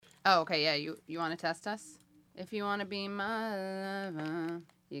Oh, okay, yeah. You want to test us? If you want to be my lover,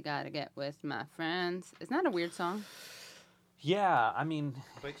 you gotta get with my friends. Isn't that a weird song? Yeah, I mean,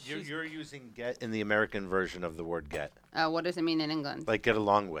 But you're using get in the American version of the word get. What does it mean in England? Like get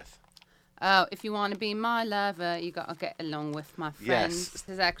along with. Oh, if you want to be my lover, you gotta get along with my friends. Yes. This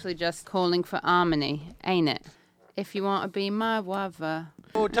is actually just calling for harmony, ain't it? If you want to be my lover.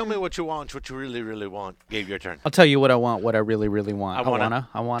 Oh, tell me what you want, what you really, really want. Gabe, your turn. I'll tell you what I want, what I really, really want. I wanna.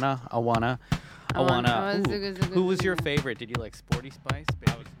 I wanna. Ooh, who was your favorite? Did you like Sporty Spice?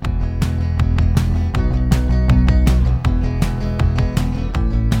 Baby?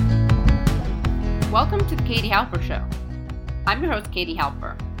 Welcome to the Katie Halper Show. I'm your host, Katie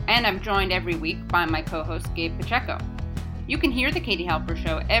Halper, and I'm joined every week by my co-host, Gabe Pacheco. You can hear the Katie Halper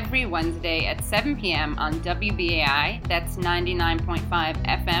Show every Wednesday at 7 p.m. on WBAI, that's 99.5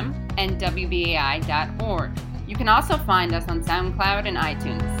 FM, and WBAI.org. You can also find us on SoundCloud and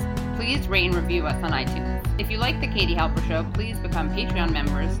iTunes. Please rate and review us on iTunes. If you like the Katie Halper Show, please become Patreon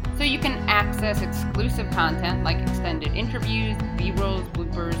members so you can access exclusive content like extended interviews, B-rolls,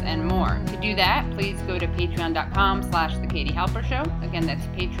 bloopers, and more. To do that, please go to patreon.com/The Katie Halper Show. Again, that's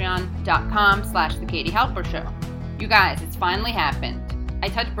patreon.com/The Katie Halper Show. You guys, it's finally happened. I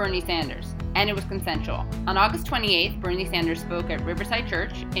touched Bernie Sanders, and it was consensual. On August 28th, Bernie Sanders spoke at Riverside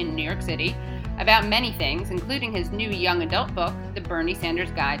Church in New York City about many things, including his new young adult book, The Bernie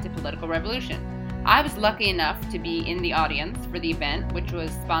Sanders Guide to Political Revolution. I was lucky enough to be in the audience for the event, which was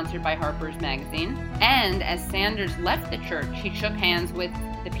sponsored by Harper's Magazine. And as Sanders left the church, he shook hands with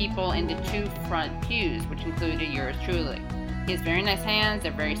the people in the two front pews, which included yours truly. He has very nice hands,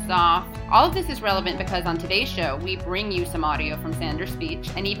 they're very soft. All of this is relevant because on today's show, we bring you some audio from Sanders' speech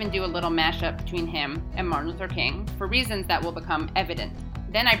and even do a little mashup between him and Martin Luther King for reasons that will become evident.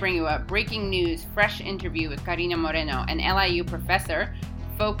 Then I bring you a breaking news, fresh interview with Karina Moreno, an LIU professor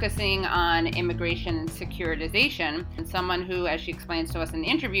focusing on immigration and securitization, and someone who, as she explains to us in the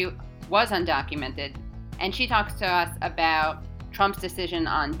interview, was undocumented. And she talks to us about Trump's decision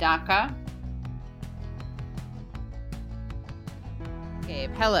on DACA.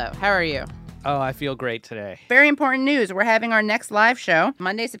 Gabe, hello, how are you? Oh, I feel great today. Very important news. We're having our next live show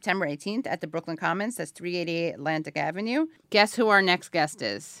Monday, September 18th at the Brooklyn Commons. That's 388 Atlantic Avenue. Guess who our next guest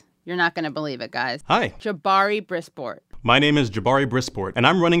is? You're not going to believe it, guys. Hi. Jabari Brisport. My name is Jabari Brisport, and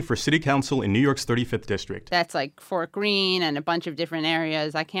I'm running for City Council in New York's 35th District. That's like Fort Greene and a bunch of different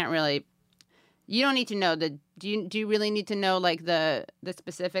areas. I can't really... You don't need to know the... Do you really need to know, like, the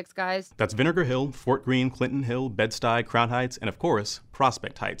specifics, guys? That's Vinegar Hill, Fort Greene, Clinton Hill, Bed-Stuy, Crown Heights, and of course,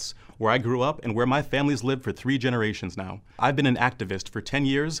 Prospect Heights, where I grew up and where my family's lived for 3 generations now. I've been an activist for 10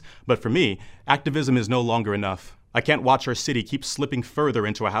 years, but for me, activism is no longer enough. I can't watch our city keep slipping further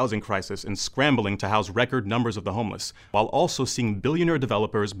into a housing crisis and scrambling to house record numbers of the homeless, while also seeing billionaire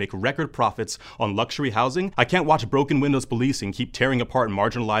developers make record profits on luxury housing. I can't watch broken windows policing keep tearing apart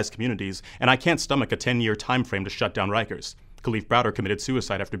marginalized communities, and I can't stomach a 10-year time frame to shut down Rikers. Khalif Browder committed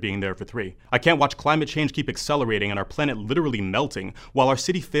suicide after being there for 3. I can't watch climate change keep accelerating and our planet literally melting while our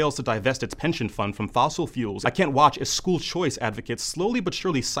city fails to divest its pension fund from fossil fuels. I can't watch as school choice advocates slowly but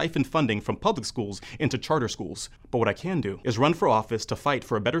surely siphon funding from public schools into charter schools. But what I can do is run for office to fight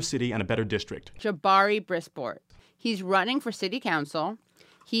for a better city and a better district. Jabari Brisport. He's running for city council.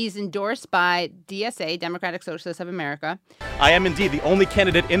 He's endorsed by DSA, Democratic Socialists of America. I am indeed the only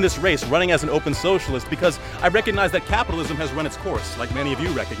candidate in this race running as an open socialist because I recognize that capitalism has run its course, like many of you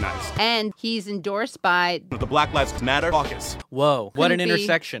recognize. And he's endorsed by The Black Lives Matter caucus. Whoa, what an Couldn't be-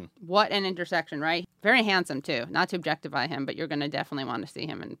 intersection. What an intersection, right? Very handsome, too. Not to objectify him, but you're going to definitely want to see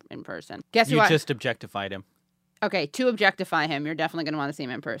him in person. Guess who You I... just objectified him. Okay, to objectify him, you're definitely going to want to see him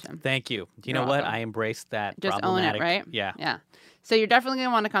in person. Thank you. Do you You're know what? welcome. I embraced that Just own problematic. it, right? Yeah. Yeah. So you're definitely going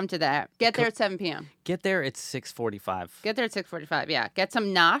to want to come to that. Get there at 7 p.m. Get there at 6:45. Get there at 6:45, yeah. Get some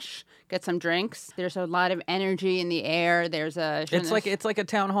nosh, get some drinks. There's a lot of energy in the air. There's a... It's like a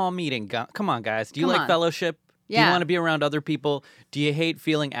town hall meeting. Come on, guys. Do you Come like on. fellowship? Do Yeah. you want to be around other people? Do you hate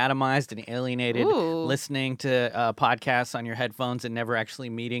feeling atomized and alienated, Ooh. listening to podcasts on your headphones and never actually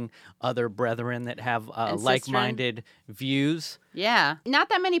meeting other brethren that have And like-minded views? Yeah. Not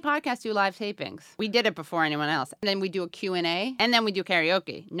that many podcasts do live tapings. We did it before anyone else. And then we do a Q&A, and then we do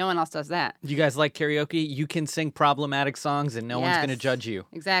karaoke. No one else does that. You guys like karaoke? You can sing problematic songs and no one's going to Yes. judge you.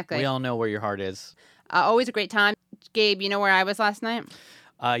 Exactly. We all know where your heart is. Always a great time. Gabe, you know where I was last night?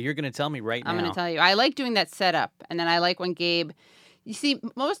 You're going to tell me right now. I'm going to tell you. I like doing that setup, and then I like when Gabe... You see,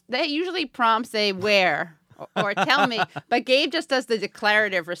 that usually prompts a where or tell me, but Gabe just does the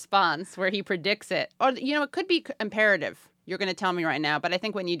declarative response where he predicts it. Or, it could be imperative. You're going to tell me right now, but I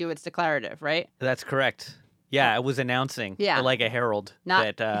think when you do, it's declarative, right? That's correct. Yeah, it was announcing, like a herald,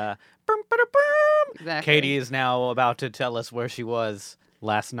 Not that exactly. Katie is now about to tell us where she was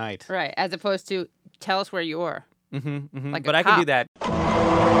last night. Right, as opposed to tell us where you were. Like But a I can do cop. that.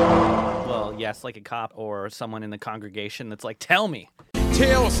 Well, yes, like a cop or someone in the congregation that's like, tell me.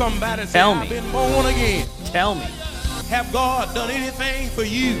 Tell somebody, say, Tell me. I've been born again. Tell me. Have God done anything for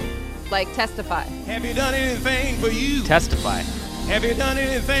you? Like testify. Have you done anything for you? Testify. Have you done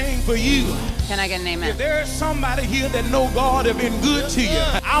anything for you? Can I get an amen? If there's somebody here that know God have been good to you,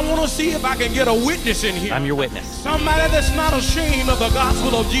 I want to see if I can get a witness in here. I'm your witness. Somebody that's not ashamed of the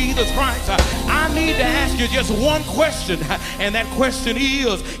gospel of Jesus Christ. I need to ask you just one question, and that question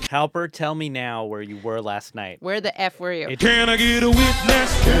is, Halper, tell me now where you were last night. Where the F were you? can I get a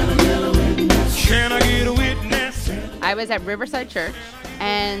witness? Can I get a witness? Can I get a witness? I was at Riverside Church,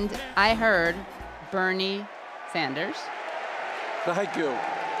 and I heard Bernie Sanders, Thank you.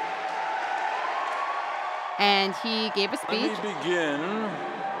 and he gave a speech. Let me begin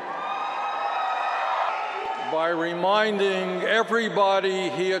by reminding everybody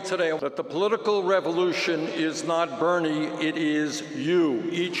here today that the political revolution is not Bernie, it is you,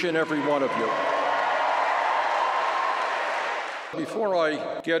 each and every one of you. Before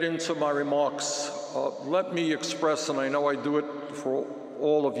I get into my remarks, let me express, and I know I do it for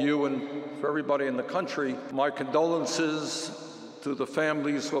all of you and for everybody in the country, my condolences to the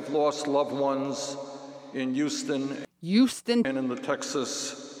families who have lost loved ones in Houston and in the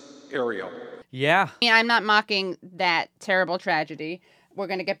Texas area. Yeah. I mean, I'm not mocking that terrible tragedy. We're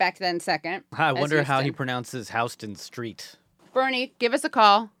going to get back to that in a second. I wonder how he Houston. pronounces Houston Street. Bernie, give us a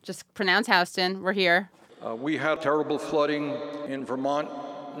call. Just pronounce Houston. We're here. We had terrible flooding in Vermont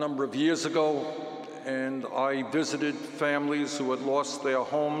a number of years ago, and I visited families who had lost their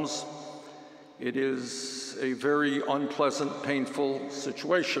homes. It is a very unpleasant, painful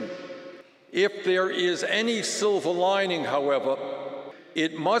situation. If there is any silver lining, however,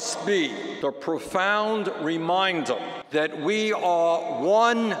 it must be the profound reminder that we are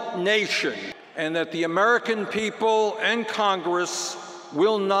one nation and that the American people and Congress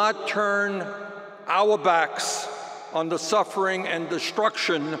will not turn our backs on the suffering and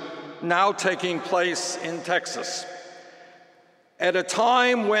destruction now taking place in Texas. At a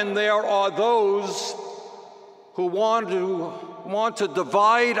time when there are those who want to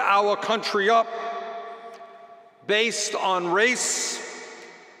divide our country up based on race,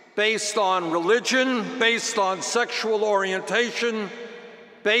 based on religion, based on sexual orientation,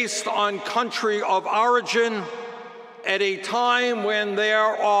 based on country of origin, at a time when there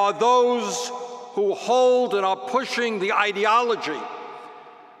are those who hold and are pushing the ideology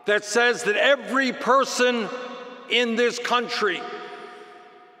that says that every person in this country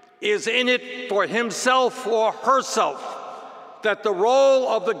is in it for himself or herself, that the role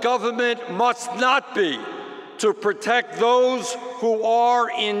of the government must not be to protect those who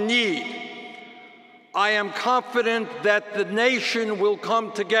are in need. I am confident that the nation will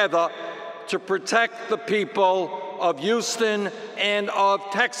come together to protect the people of Houston and of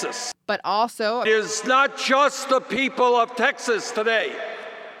Texas. But also, It is not just the people of Texas today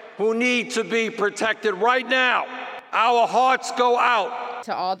who need to be protected right now. Our hearts go out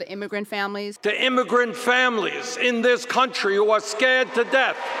to all the immigrant families. to immigrant families in this country who are scared to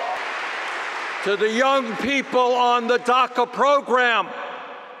death, to the young people on the DACA program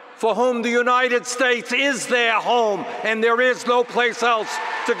for whom the United States is their home and there is no place else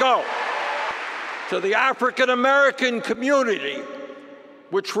to go, to the African American community,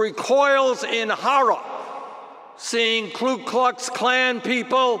 which recoils in horror seeing Ku Klux Klan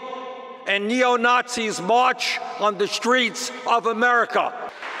people and neo-Nazis march on the streets of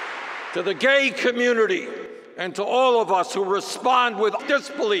America, to the gay community, and to all of us who respond with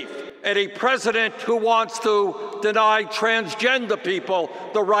disbelief at a president who wants to deny transgender people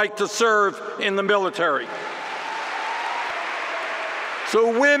the right to serve in the military.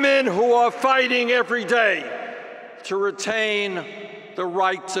 To women who are fighting every day to retain the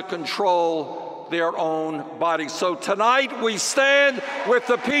right to control their own bodies. So tonight we stand with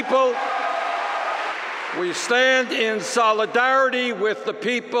the people. We stand in solidarity with the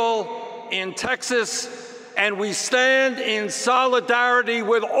people in Texas, and we stand in solidarity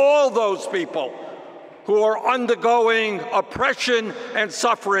with all those people who are undergoing oppression and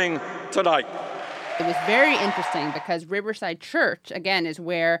suffering tonight. It was very interesting because Riverside Church, again, is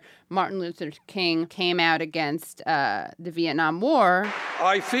where Martin Luther King came out against the Vietnam War.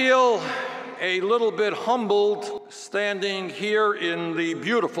 I feel a little bit humbled standing here in the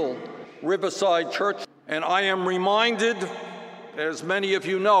beautiful Riverside Church, and I am reminded, as many of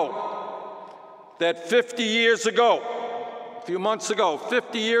you know, that 50 years ago, a few months ago,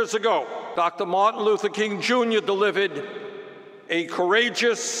 50 years ago, Dr. Martin Luther King Jr. delivered a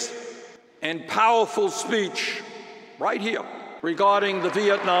courageous and powerful speech right here regarding the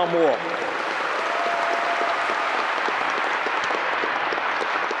Vietnam War.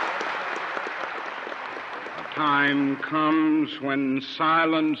 A time comes when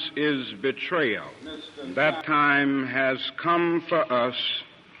silence is betrayal. That time has come for us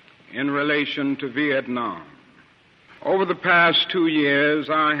in relation to Vietnam. Over the past 2 years,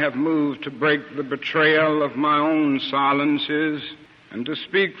 I have moved to break the betrayal of my own silences and to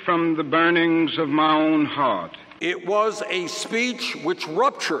speak from the burnings of my own heart. It was a speech which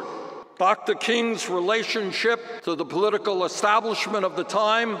ruptured Dr. King's relationship to the political establishment of the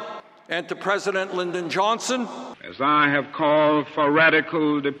time and to President Lyndon Johnson. As I have called for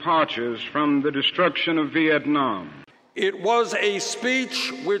radical departures from the destruction of Vietnam. It was a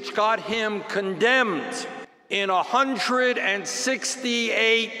speech which got him condemned in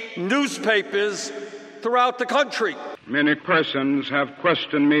 168 newspapers throughout the country. Many persons have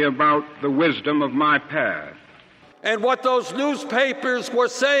questioned me about the wisdom of my path. And what those newspapers were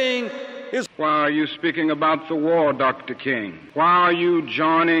saying is, why are you speaking about the war, Dr. King? Why are you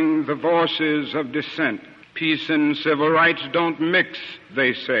joining the voices of dissent? Peace and civil rights don't mix,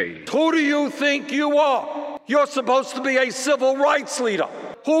 they say. Who do you think you are? You're supposed to be a civil rights leader.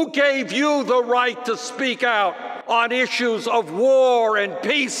 Who gave you the right to speak out on issues of war and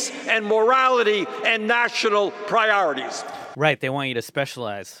peace and morality and national priorities? Right, they want you to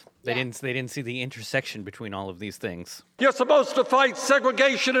specialize. They didn't see the intersection between all of these things. You're supposed to fight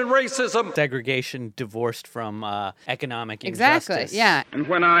segregation and racism. Segregation divorced from economic Exactly, injustice. yeah. And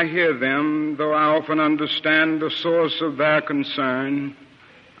when I hear them, though I often understand the source of their concern,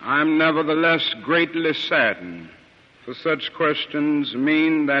 I'm nevertheless greatly saddened. For such questions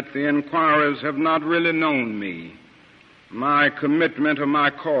mean that the inquirers have not really known me, my commitment or my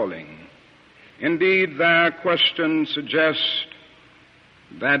calling. Indeed, their questions suggest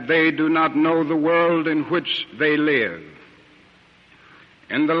that they do not know the world in which they live.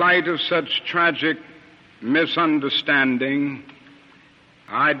 In the light of such tragic misunderstanding,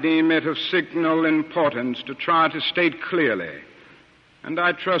 I deem it of signal importance to try to state clearly, and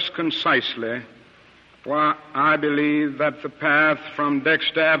I trust concisely, why I believe that the path from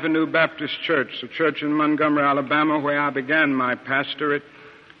Dexter Avenue Baptist Church, a church in Montgomery, Alabama, where I began my pastorate,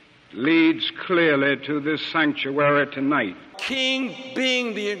 leads clearly to this sanctuary tonight. King,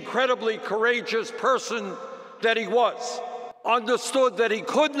 being the incredibly courageous person that he was, understood that he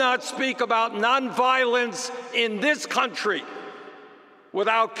could not speak about nonviolence in this country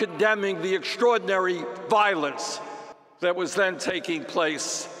without condemning the extraordinary violence that was then taking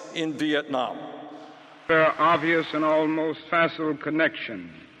place in Vietnam. There are obvious and almost facile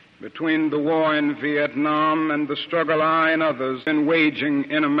connections between the war in Vietnam and the struggle I and others have been waging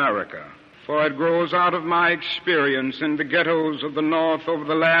in America. For it grows out of my experience in the ghettos of the North over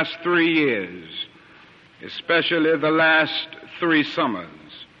the last 3 years, especially the last 3 summers.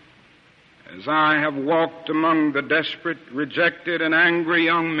 As I have walked among the desperate, rejected, and angry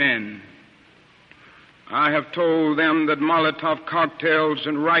young men, I have told them that Molotov cocktails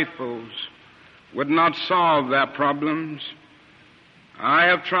and rifles would not solve their problems. I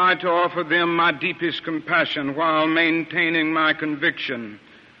have tried to offer them my deepest compassion while maintaining my conviction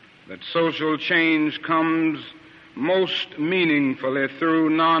that social change comes most meaningfully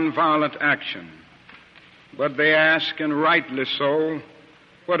through nonviolent action. But they ask, and rightly so,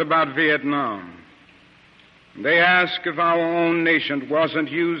 what about Vietnam? They ask if our own nation wasn't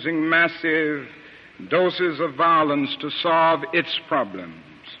using massive doses of violence to solve its problems,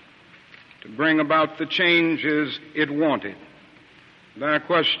 to bring about the changes it wanted. Their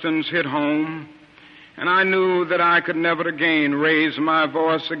questions hit home, and I knew that I could never again raise my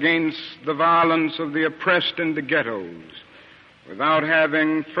voice against the violence of the oppressed in the ghettos without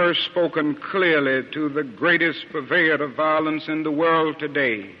having first spoken clearly to the greatest purveyor of violence in the world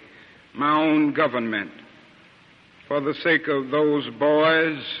today, my own government. For the sake of those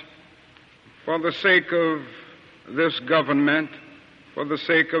boys, for the sake of this government, for the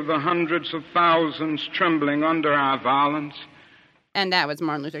sake of the hundreds of thousands trembling under our violence. And that was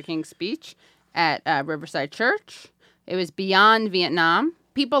Martin Luther King's speech at Riverside Church. It was beyond Vietnam.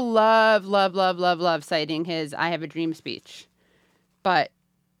 People love citing his I Have a Dream speech. But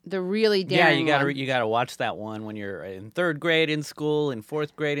the really daring you gotta watch that one when you're in 3rd grade in school, in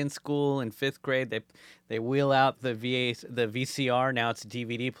 4th grade in school, in 5th grade. They wheel out the VCR. Now it's a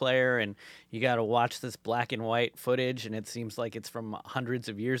DVD player, and you gotta watch this black and white footage, and it seems like it's from hundreds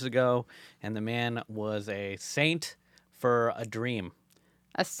of years ago. And the man was a saint for a dream.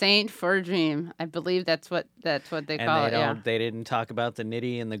 A saint for a dream. I believe that's what they call it. Yeah. They didn't talk about the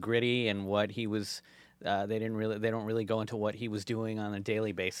nitty and the gritty and what he was. They don't really go into what he was doing on a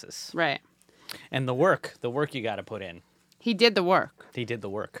daily basis. Right. And the work you got to put in. He did the work. He did the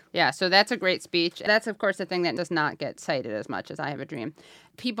work. Yeah, so that's a great speech. That's, of course, the thing that does not get cited as much as I Have a Dream.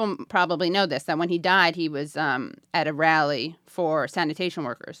 People probably know this, that when he died, he was at a rally for sanitation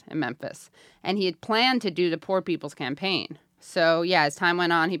workers in Memphis. And he had planned to do the Poor People's Campaign. So, yeah, as time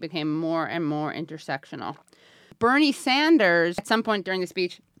went on, he became more and more intersectional. Bernie Sanders, at some point during the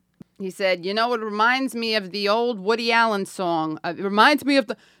speech, he said, it reminds me of the old Woody Allen song. It reminds me of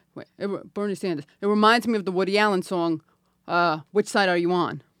the... Bernie Sanders. It reminds me of the Woody Allen song, Which Side Are You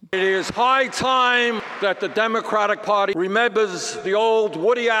On? It is high time that the Democratic Party remembers the old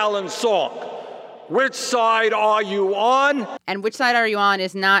Woody Allen song, Which Side Are You On? And Which Side Are You On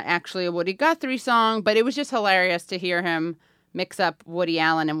is not actually a Woody Guthrie song, but it was just hilarious to hear him mix up Woody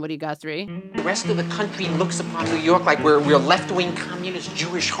Allen and Woody Guthrie. The rest of the country looks upon New York like we're left-wing communist,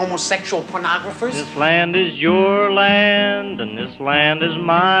 Jewish, homosexual pornographers. This land is your land, and this land is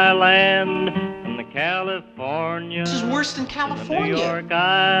my land. From the California, this is worse than California. New York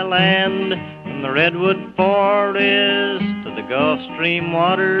Island, from the Redwood Forest to the Gulf Stream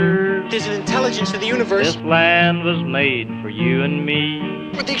waters. There's an intelligence in the universe. This land was made for you and me.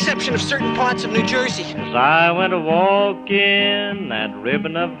 With the exception of certain parts of New Jersey. As I went a walking that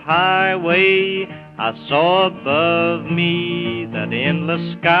ribbon of highway, I saw above me that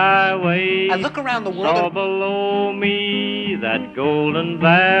endless skyway. I look around the world. Saw below me that golden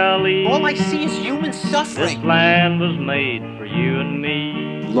valley. All I see is human suffering. This land was made for you and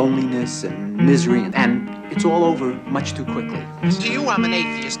me. Loneliness and misery, and it's all over much too quickly. To you, I'm an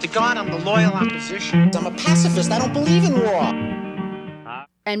atheist. To God, I'm the loyal opposition. I'm a pacifist. I don't believe in war.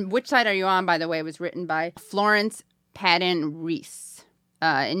 And Which Side Are You On, by the way, was written by Florence Patton Reese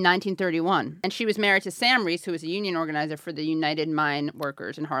in 1931. And she was married to Sam Reese, who was a union organizer for the United Mine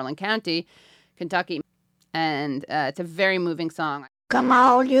Workers in Harlan County, Kentucky. And it's a very moving song. Come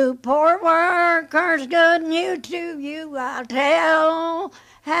all you poor workers, good news to you I'll tell,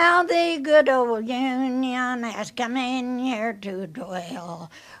 how the good old Union has come in here to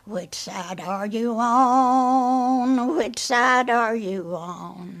dwell. Which side are you on? Which side are you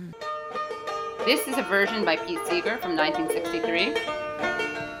on? This is a version by Pete Seeger from 1963.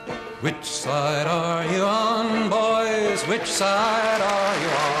 Which side are you on, boys? Which side are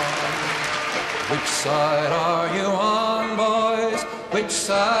you on? Which side are you on, boys? Which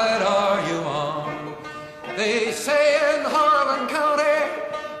side are you on? They say in Harlan County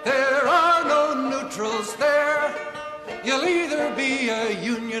there are no neutrals there. You'll either be a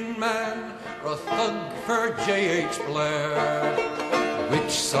Union man or a thug for J.H. Blair.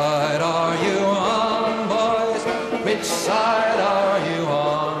 Which side are you on, boys? Which side are you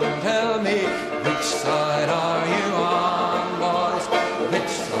on? Tell me, which side are you on, boys? Which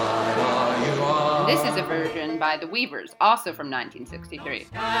side are you on? This is a version by The Weavers, also from 1963.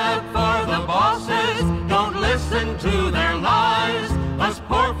 Stand for the bosses, don't listen to their lies. Us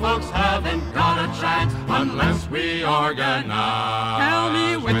poor folks haven't got a chance unless we organize. Tell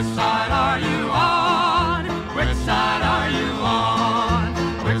me, which side are you on? Which side are you on?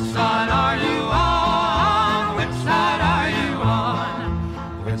 Which side are you on? Which side are you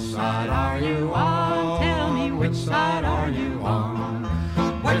on? Which side are you on? Tell me, which side are you on?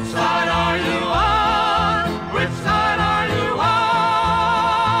 Which side are you on? Which side are you on?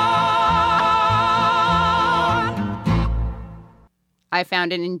 I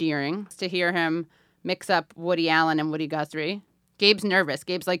found it endearing to hear him mix up Woody Allen and Woody Guthrie. Gabe's nervous.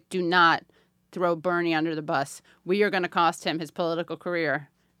 Gabe's like, do not throw Bernie under the bus. We are going to cost him his political career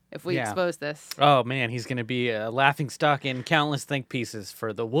if we expose this. Oh, man, he's going to be a laughingstock in countless think pieces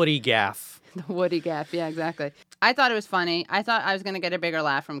for the Woody gaffe. The Woody gaffe, yeah, exactly. I thought it was funny. I thought I was going to get a bigger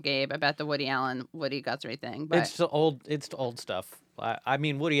laugh from Gabe about the Woody Allen, Woody Guthrie thing. But It's old stuff. I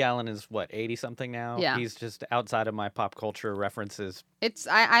mean, Woody Allen is, 80-something now? Yeah. He's just outside of my pop culture references.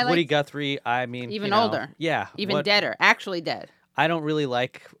 I like Woody Guthrie, I mean... even older. Yeah. Even deader. Actually dead. I don't really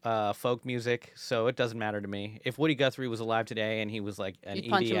like folk music, so it doesn't matter to me. If Woody Guthrie was alive today and he was like an You'd EDM,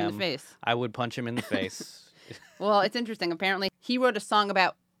 punch him in the face. I would punch him in the face. Well, it's interesting. Apparently, he wrote a song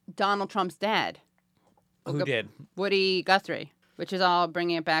about Donald Trump's dad. Who did? Woody Guthrie, which is all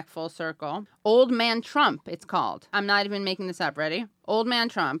bringing it back full circle. Old Man Trump, it's called. I'm not even making this up. Ready? Old Man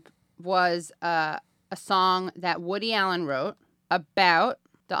Trump was a song that Woody Allen wrote about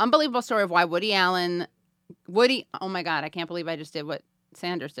the unbelievable story of why oh my God, I can't believe I just did what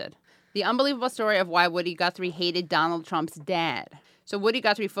Sanders did. The unbelievable story of why Woody Guthrie hated Donald Trump's dad. So Woody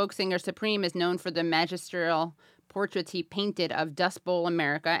Guthrie, folk singer supreme, is known for the magistral portraits he painted of Dust Bowl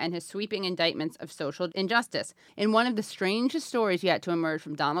America and his sweeping indictments of social injustice. In one of the strangest stories yet to emerge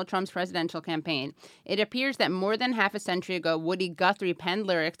from Donald Trump's presidential campaign, it appears that more than half a century ago, Woody Guthrie penned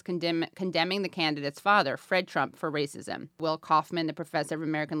lyrics condemning the candidate's father, Fred Trump, for racism. Will Kaufman, the professor of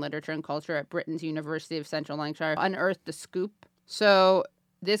American literature and culture at Britain's University of Central Lancashire, unearthed the scoop. So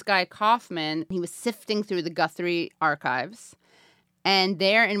this guy Kaufman, he was sifting through the Guthrie archives, and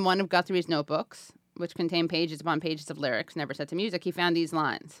there in one of Guthrie's notebooks, which contained pages upon pages of lyrics never set to music, he found these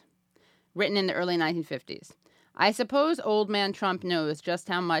lines, written in the early 1950s. I suppose old man Trump knows just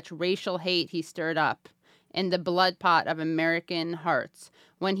how much racial hate he stirred up in the blood pot of American hearts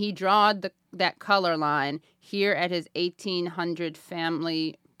when he drawed that color line here at his 1800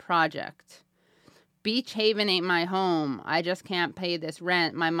 family project. Beach Haven ain't my home. I just can't pay this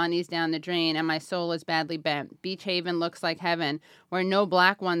rent. My money's down the drain and my soul is badly bent. Beach Haven looks like heaven, where no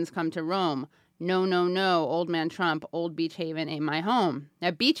black ones come to roam. No, no, no, old man Trump, old Beach Haven ain't my home.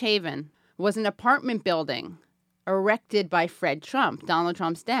 Now, Beach Haven was an apartment building erected by Fred Trump, Donald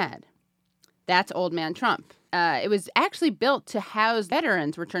Trump's dad. That's old man Trump. It was actually built to house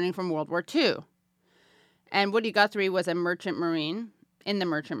veterans returning from World War II. And Woody Guthrie was a merchant marine, in the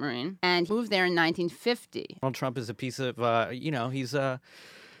Merchant Marine, and moved there in 1950. Donald Trump is a piece of, he's or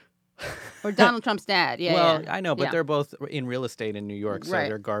Donald Trump's dad, yeah. Well, yeah. I know, but yeah. they're both in real estate in New York, so Right.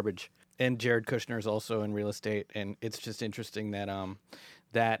 they're garbage. And Jared Kushner is also in real estate, and it's just interesting that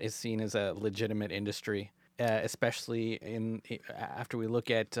that is seen as a legitimate industry, especially after we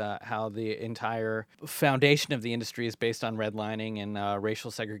look at how the entire foundation of the industry is based on redlining and racial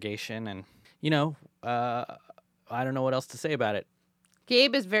segregation, and I don't know what else to say about it.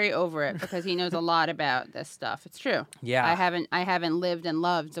 Gabe is very over it because he knows a lot about this stuff. It's true. Yeah. I haven't lived and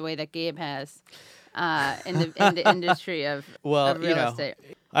loved the way that Gabe has in the industry of real estate.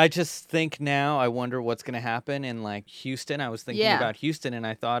 I just think now I wonder what's going to happen in like Houston. I was thinking about Houston, and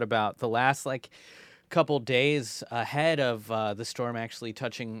I thought about the last couple days ahead of the storm actually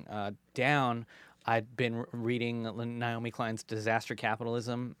touching down. I'd been reading Naomi Klein's Disaster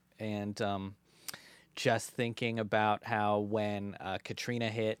Capitalism, and just thinking about how when Katrina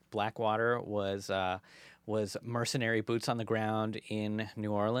hit, Blackwater was mercenary boots on the ground in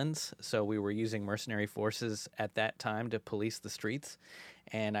New Orleans. So we were using mercenary forces at that time to police the streets.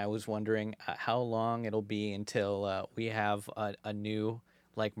 And I was wondering how long it'll be until we have a new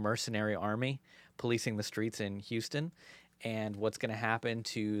mercenary army policing the streets in Houston, and what's going to happen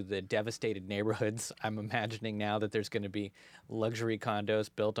to the devastated neighborhoods. I'm imagining now that there's going to be luxury condos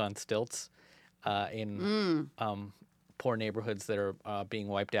built on stilts in poor neighborhoods that are being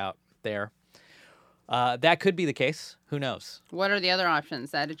wiped out there. That could be the case. Who knows? What are the other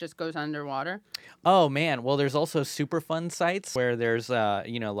options? That it just goes underwater? Oh, man. Well, there's also Superfund sites where there's,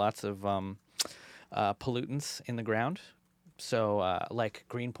 lots of pollutants in the ground. So like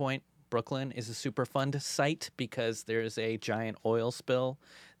Greenpoint, Brooklyn is a Superfund site because there's a giant oil spill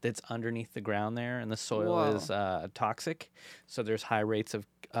that's underneath the ground there, and the soil is toxic. So there's high rates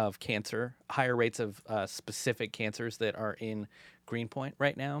of cancer, higher rates of specific cancers that are in Greenpoint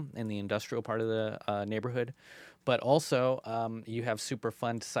right now in the industrial part of the neighborhood. But also you have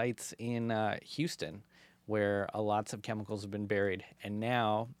Superfund sites in Houston where lots of chemicals have been buried. And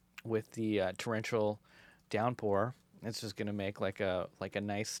now with the torrential downpour, it's just going to make like a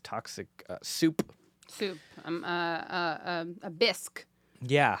nice toxic soup. A bisque.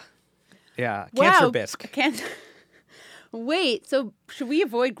 Yeah. Wow. Cancer bisque. Wait, so should we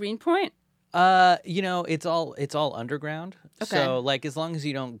avoid Greenpoint? It's all underground. Okay. So as long as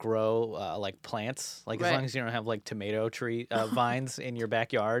you don't grow plants, as long as you don't have tomato tree vines in your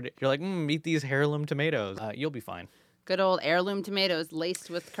backyard, you're eat these heirloom tomatoes. You'll be fine. Good old heirloom tomatoes laced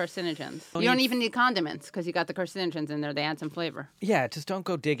with carcinogens. You don't even need condiments because you got the carcinogens in there. They add some flavor. Yeah, just don't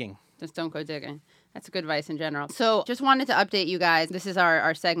go digging. Just don't go digging. That's good advice in general. So just wanted to update you guys. This is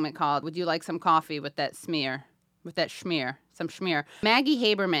our segment called Would You Like Some Coffee with That Smear? With that schmear. Some schmear. Maggie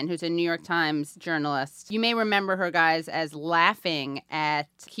Haberman, who's a New York Times journalist. You may remember her, guys, as laughing at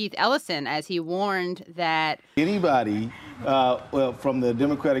Keith Ellison as he warned that anybody from the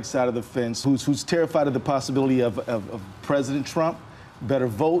Democratic side of the fence who's terrified of the possibility of President Trump better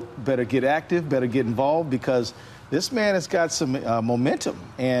vote, better get active, better get involved, because this man has got some momentum,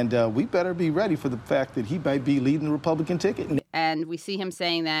 and we better be ready for the fact that he might be leading the Republican ticket. And we see him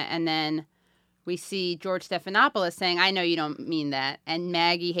saying that, and then we see George Stephanopoulos saying, I know you don't mean that. And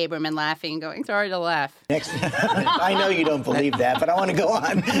Maggie Haberman laughing and going, sorry to laugh. Next, I know you don't believe that, but I want to go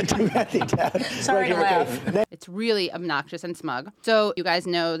on. Sorry to laugh. It's really obnoxious and smug. So you guys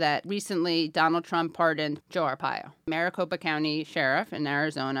know that recently Donald Trump pardoned Joe Arpaio, Maricopa County Sheriff in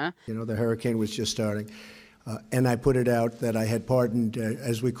Arizona. The hurricane was just starting. And I put it out that I had pardoned,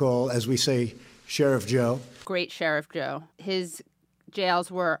 as we say, Sheriff Joe. Great Sheriff Joe. His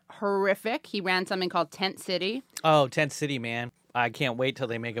jails were horrific. He ran something called Tent City. Oh, Tent City, man. I can't wait till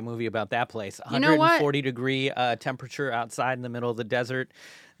they make a movie about that place. You know what? 140-degree temperature outside in the middle of the desert.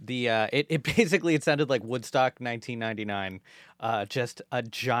 It basically, it sounded like Woodstock 1999. Just a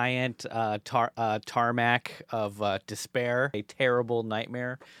giant tarmac of despair, a terrible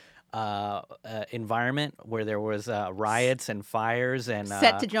nightmare environment where there was riots and fires and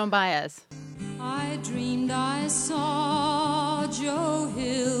set to Joan Baez. I dreamed I saw Joe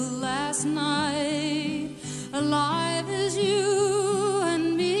Hill last night, alive as you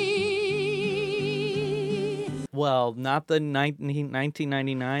and me. Well, not the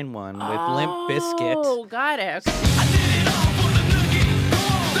 1999 one with Limp Bizkit. Oh, got it.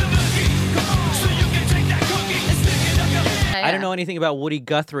 I don't know anything about Woody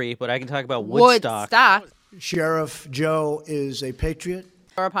Guthrie, but I can talk about Woodstock. Sheriff Joe is a patriot.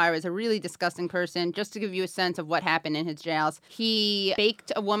 Arpaio is a really disgusting person. Just to give you a sense of what happened in his jails, he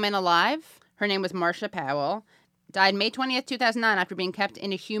baked a woman alive. Her name was Marcia Powell. Died May 20th, 2009 after being kept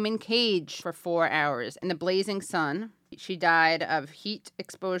in a human cage for 4 hours in the blazing sun. She died of heat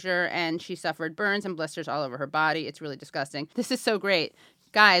exposure, and she suffered burns and blisters all over her body. It's really disgusting. This is so great.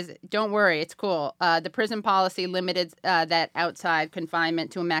 Guys, don't worry. It's cool. The prison policy limited that outside confinement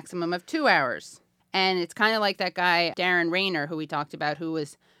to a maximum of 2 hours. And it's kind of like that guy, Darren Rayner, who we talked about, who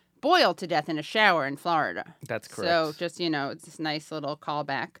was boiled to death in a shower in Florida. That's correct. So just, it's this nice little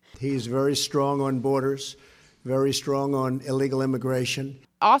callback. He's very strong on borders, very strong on illegal immigration.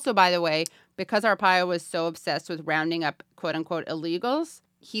 Also, by the way, because Arpaio was so obsessed with rounding up quote-unquote illegals,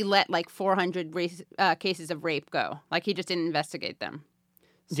 he let like 400 cases of rape go. Like he just didn't investigate them.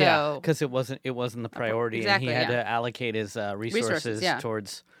 So, yeah, because it wasn't the priority, exactly, and he had to allocate his resources yeah.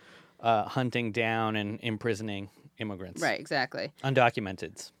 towards hunting down and imprisoning immigrants. Right, exactly.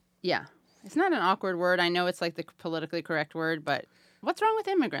 Undocumented. Yeah. It's not an awkward word. I know it's like the politically correct word, but what's wrong with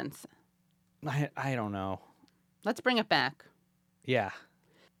immigrants? I don't know. Let's bring it back. Yeah.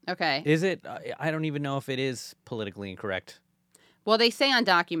 Okay. Is it? I don't even know if it is politically incorrect. Well, they say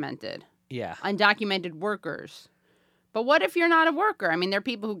undocumented. Yeah. Undocumented workers. But what if you're not a worker? I mean, there are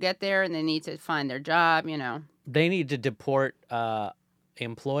people who get there and they need to find their job, They need to deport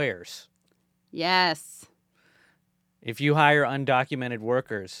employers. Yes. If you hire undocumented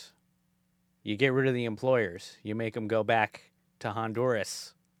workers, you get rid of the employers. You make them go back to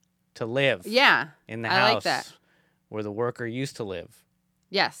Honduras to live. Yeah. In the I house like that. where the worker used to live.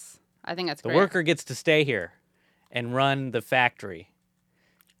 Yes. I think that's great. The worker gets to stay here and run the factory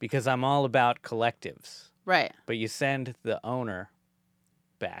because I'm all about collectives. Right. But you send the owner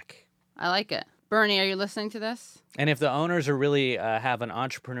back. I like it. Bernie, are you listening to this? And if the owners are really have an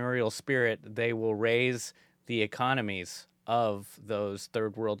entrepreneurial spirit, they will raise the economies of those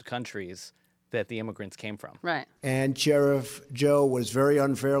third world countries that the immigrants came from. Right. And Sheriff Joe was very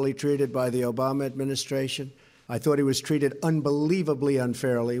unfairly treated by the Obama administration. I thought he was treated unbelievably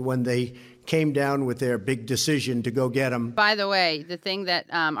unfairly when they came down with their big decision to go get him. By the way, the thing that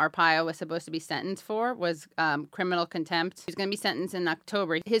Arpaio was supposed to be sentenced for was criminal contempt. He's going to be sentenced in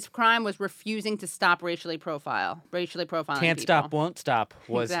October. His crime was refusing to stop racially profiling Can't people. stop, won't stop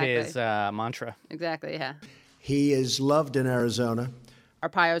was Exactly. his mantra. Exactly, yeah. He is loved in Arizona.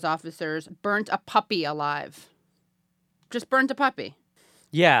 Arpaio's officers burnt a puppy alive. Just burnt a puppy.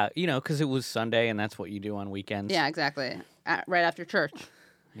 Yeah, because it was Sunday and that's what you do on weekends. Yeah, exactly. Right after church.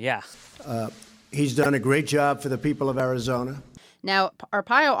 Yeah. He's done a great job for the people of Arizona. Now,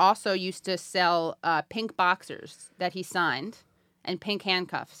 Arpaio also used to sell pink boxers that he signed and pink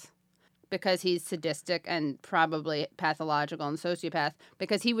handcuffs because he's sadistic and probably pathological and sociopath,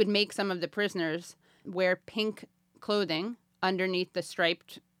 because he would make some of the prisoners wear pink clothing underneath the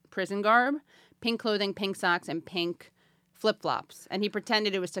striped prison garb, pink clothing, pink socks, and pink flip-flops. And he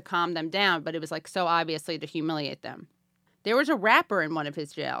pretended it was to calm them down, but it was like so obviously to humiliate them. There was a rapper in one of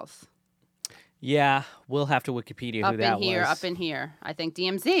his jails. Yeah, we'll have to Wikipedia who that was. Up in here. I think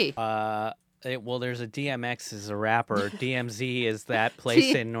DMZ. Well, there's a DMX is a rapper. DMZ is that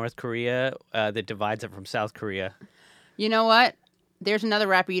place in North Korea that divides it from South Korea. You know what? There's another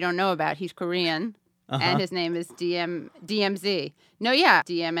rapper you don't know about. He's Korean, and his name is DMZ. No, yeah,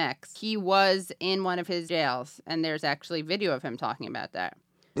 DMX. He was in one of his jails, and there's actually video of him talking about that.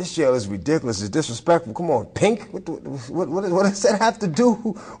 This jail is ridiculous. It's disrespectful. Come on, pink? What does that have to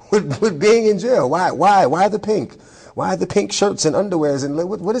do with being in jail? Why the pink? Why the pink shirts and underwears? And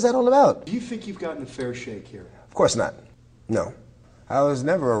what is that all about? Do you think you've gotten a fair shake here? Of course not. No. I was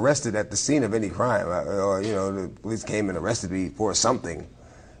never arrested at the scene of any crime. The police came and arrested me for something.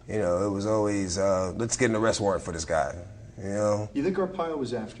 You know, it was always, let's get an arrest warrant for this guy, you know? You think Arpaio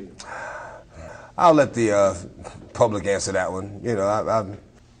was after you? I'll let the public answer that one. You know,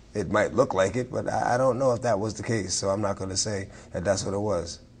 it might look like it, but I don't know if that was the case, so I'm not going to say that that's what it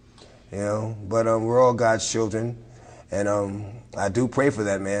was. You know, but we're all God's children, and I do pray for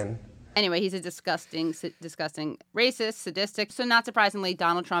that man. Anyway, he's a disgusting racist, sadistic. So not surprisingly,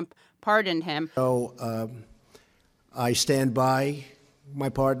 Donald Trump pardoned him. So I stand by my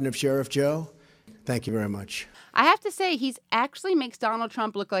pardon of Sheriff Joe. Thank you very much. I have to say, he's actually makes Donald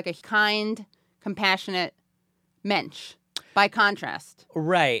Trump look like a kind, compassionate mensch. By contrast.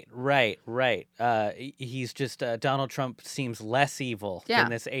 Right. He's just, Donald Trump seems less evil than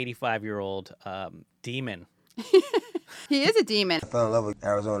this 85-year-old demon. He is a demon. I fell in love with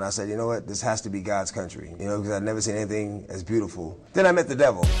Arizona. I said, you know what? This has to be God's country. You know, because I'd never seen anything as beautiful. Then I met the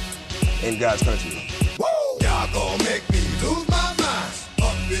devil in God's country. Woo! Y'all gonna make me lose my mind.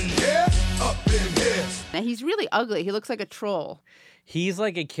 Up in here, up in here. Now, he's really ugly. He looks like a troll. He's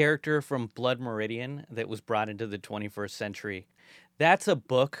like a character from Blood Meridian that was brought into the 21st century. That's a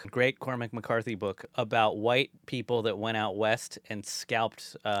book, great Cormac McCarthy book, about white people that went out west and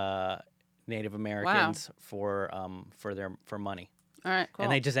scalped Native Americans for money. All right, cool.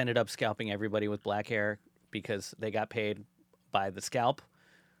 And they just ended up scalping everybody with black hair because they got paid by the scalp.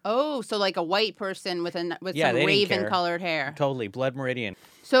 Oh, so like a white person with some raven-colored hair. Totally, Blood Meridian.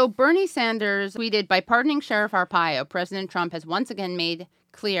 So Bernie Sanders tweeted, by pardoning Sheriff Arpaio, President Trump has once again made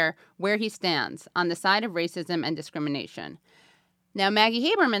clear where he stands on the side of racism and discrimination. Now, Maggie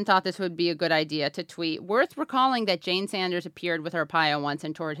Haberman thought this would be a good idea to tweet, worth recalling that Jane Sanders appeared with Arpaio once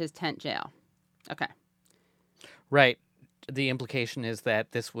and toured his tent jail. Okay. Right. The implication is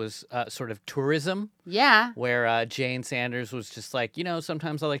that this was sort of tourism. Yeah. Where Jane Sanders was just like, you know,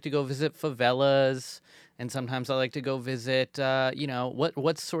 sometimes I like to go visit favelas, and sometimes I like to go visit,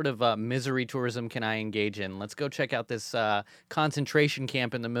 what sort of misery tourism can I engage in? Let's go check out this concentration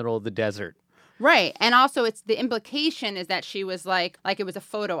camp in the middle of the desert. Right. And also it's the implication is that she was like it was a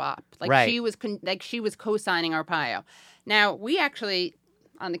photo op. Like she was co-signing Arpaio. Now, we actually,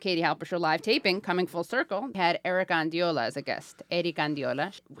 on the Katie Halper Show live taping, coming full circle, had Erica Andiola as a guest. Erica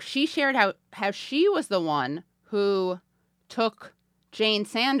Andiola. She shared how she was the one who took Jane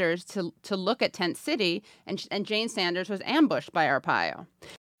Sanders to look at Tent City, and Jane Sanders was ambushed by Arpaio.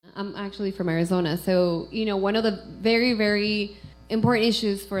 I'm actually from Arizona, so one of the very, very important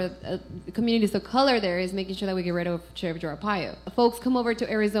issues for communities of color there is making sure that we get rid of Sheriff Joe Arpaio. Folks come over to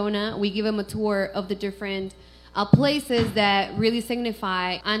Arizona, we give them a tour of the different places that really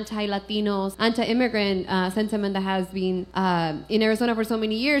signify anti-Latinos, anti-immigrant sentiment that has been in Arizona for so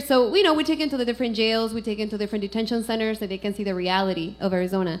many years. So, we take them to the different jails, we take them to different detention centers so they can see the reality of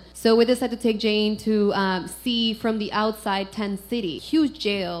Arizona. So we decided to take Jane to see from the outside Tent City, huge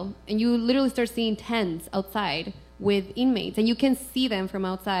jail, and you literally start seeing tents outside with inmates, and you can see them from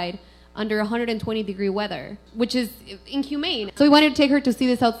outside under 120-degree weather, which is inhumane. So we wanted to take her to see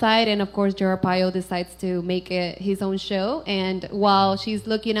this outside, and of course, Joe Arpaio decides to make it his own show, and while she's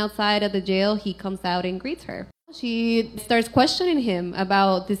looking outside at the jail, he comes out and greets her. She starts questioning him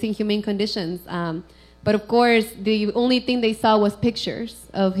about these inhumane conditions, but of course, the only thing they saw was pictures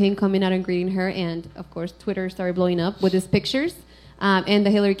of him coming out and greeting her, and of course, Twitter started blowing up with these pictures. And the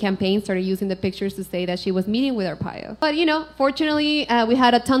Hillary campaign started using the pictures to say that she was meeting with Arpaio. But, fortunately, we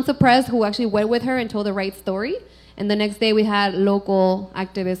had a tons of press who actually went with her and told the right story. And the next day we had local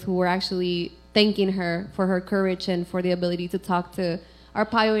activists who were actually thanking her for her courage and for the ability to talk to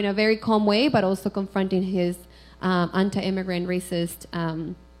Arpaio in a very calm way, but also confronting his anti-immigrant racist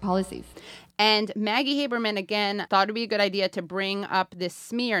policies. And Maggie Haberman, again, thought it would be a good idea to bring up this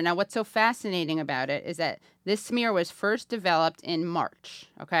smear. Now, what's so fascinating about it is that this smear was first developed in March,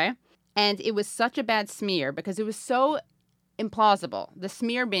 okay? And it was such a bad smear because it was so implausible. The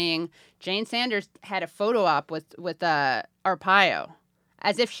smear being Jane Sanders had a photo op with Arpaio,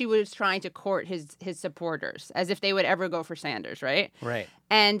 as if she was trying to court his supporters, as if they would ever go for Sanders, right? Right.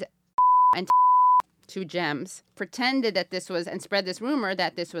 And two gems, pretended that this was, and spread this rumor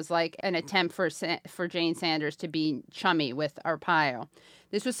that this was like an attempt for Jane Sanders to be chummy with Arpaio.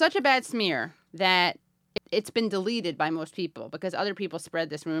 This was such a bad smear that it's been deleted by most people because other people spread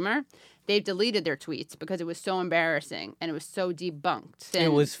this rumor. They've deleted their tweets because it was so embarrassing and it was so debunked. And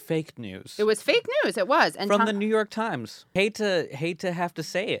it was fake news. It was fake news. It was. And from the New York Times. Hate to have to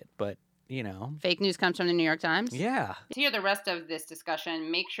say it, but fake news comes from the New York Times? Yeah. To hear the rest of this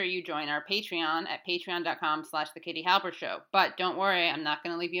discussion, make sure you join our Patreon at patreon.com/The Katie Halper Show. But don't worry, I'm not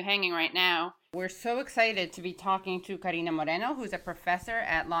going to leave you hanging right now. We're so excited to be talking to Karina Moreno, who's a professor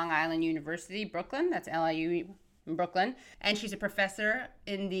at Long Island University, Brooklyn. That's LIU in Brooklyn, and she's a professor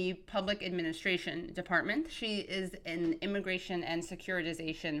in the Public Administration Department. She is an immigration and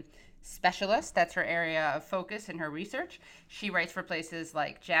securitization specialist. That's her area of focus in her research. She writes for places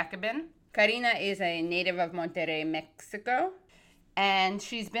like Jacobin. Karina is a native of Monterrey, Mexico, and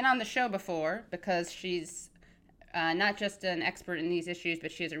she's been on the show before because she's not just an expert in these issues,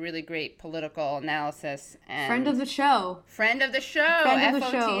 but she has a really great political analysis. And Friend of the show. Friend of the show.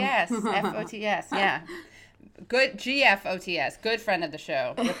 FOTS. FOTS, yeah. Good GFOTS. Good friend of the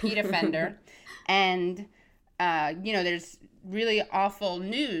show. Repeat offender. And, there's really awful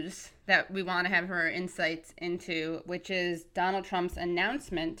news that we want to have her insights into, which is Donald Trump's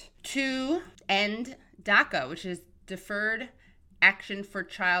announcement to end DACA, which is Deferred Action for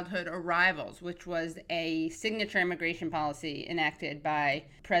Childhood Arrivals, which was a signature immigration policy enacted by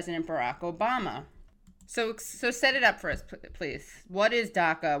President Barack Obama. So set it up for us, please. What is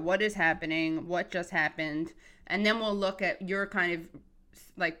DACA? What is happening? What just happened? And then we'll look at your kind of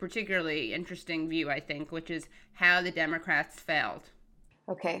particularly interesting view, I think, which is how the Democrats failed.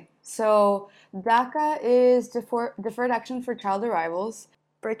 Okay, so DACA is Deferred Action for Child Arrivals.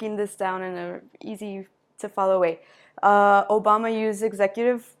 Breaking this down in an easy to follow way. Obama used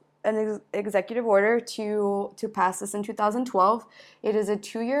an executive order to pass this in 2012. It is a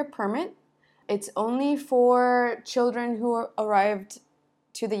 2-year permit. It's only for children who arrived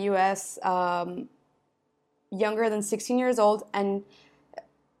to the U.S. Younger than 16 years old and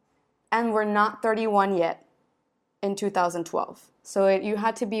were not 31 yet in 2012. So you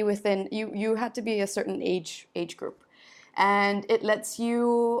had to be within you had to be a certain age group, and it lets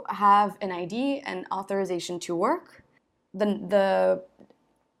you have an ID and authorization to work. The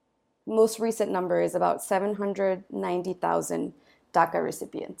most recent number is about 790,000 DACA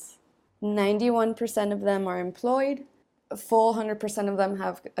recipients. 91% of them are employed. Full 100% of them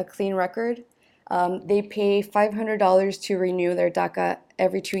have a clean record. They pay $500 to renew their DACA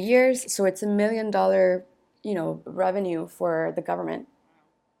every 2 years, so it's $1 million, revenue for the government.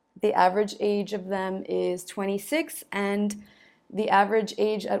 The average age of them is 26, and the average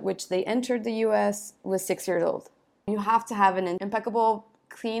age at which they entered the U.S. was 6 years old. You have to have an impeccable,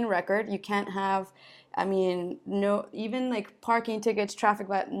 clean record. You can't have, even like parking tickets, traffic,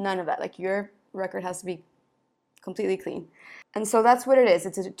 none of that. Like your record has to be completely clean. And so that's what it is.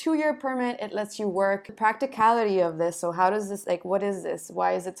 It's a 2-year permit. It lets you work. The practicality of this, so how does this, what is this?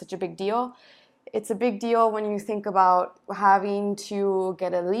 Why is it such a big deal? It's a big deal when you think about having to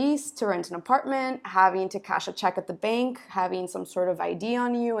get a lease to rent an apartment, having to cash a check at the bank, having some sort of ID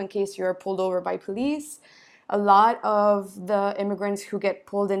on you in case you're pulled over by police. A lot of the immigrants who get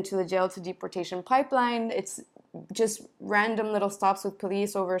pulled into the jail to deportation pipeline, it's just random little stops with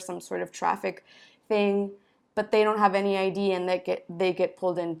police over some sort of traffic thing, but they don't have any ID, and they get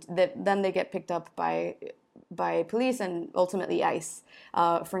pulled in. Then they get picked up by police and ultimately ICE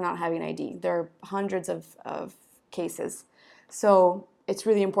for not having ID. There are hundreds of cases, so it's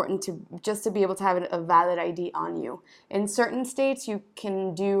really important to be able to have a valid ID on you. In certain states, you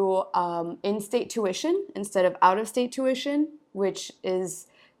can do in-state tuition instead of out-of-state tuition, which is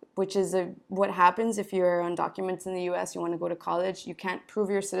what happens if you're on documents in the U.S. You want to go to college, you can't prove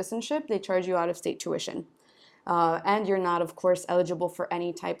your citizenship. They charge you out-of-state tuition. And you're not, of course, eligible for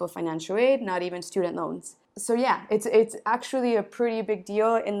any type of financial aid, not even student loans. So yeah, it's actually a pretty big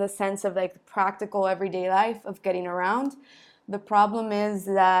deal in the sense of like the practical everyday life of getting around. The problem is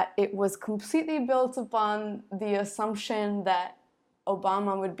that it was completely built upon the assumption that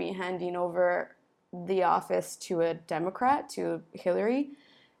Obama would be handing over the office to a Democrat, to Hillary,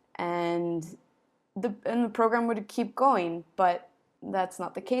 and the program would keep going, but that's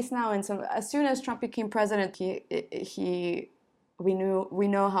not the case now. And so as soon as Trump became president, we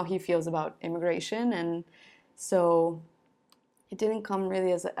know how he feels about immigration, and so it didn't come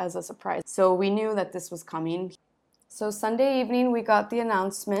really as a surprise. So we knew that this was coming. So Sunday evening, we got the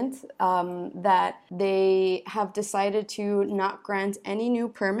announcement that they have decided to not grant any new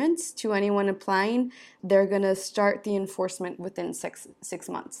permits to anyone applying. They're going to start the enforcement within six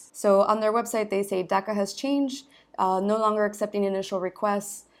months. So on their website, they say DACA has changed, no longer accepting initial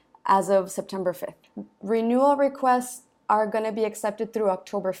requests as of September 5th. Renewal requests are going to be accepted through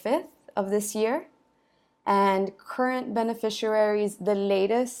October 5th of this year. And current beneficiaries, the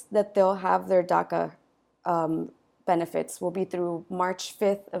latest that they'll have their DACA benefits will be through March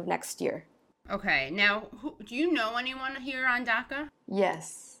 5th of next year. Okay, now, do you know anyone here on DACA?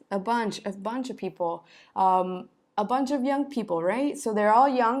 Yes, a bunch of people. A bunch of young people, right? So they're all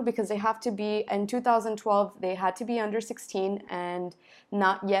young because they have to be, in 2012, they had to be under 16 and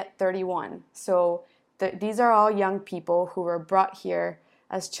not yet 31. So these are all young people who were brought here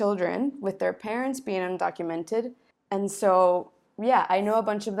as children with their parents being undocumented. And so, yeah, I know a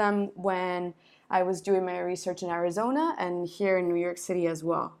bunch of them when I was doing my research in Arizona and here in New York City as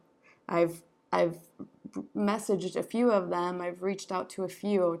well. I've messaged a few of them. I've reached out to a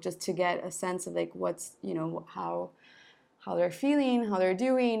few just to get a sense of like what's, you know, how they're feeling, how they're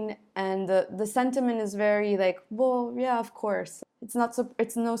doing, and the sentiment is very like, well, yeah, of course.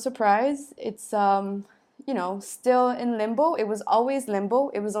 It's no surprise. It's you know, still in limbo. It was always limbo.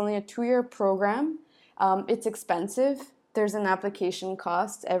 It was only a 2-year program. It's expensive. There's an application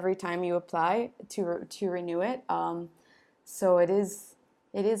cost every time you apply to renew it. So it is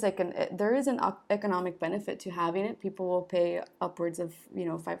like there is an economic benefit to having it. People will pay upwards of, you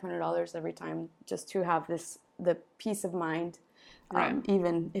know, $500 every time just to have the peace of mind, Right.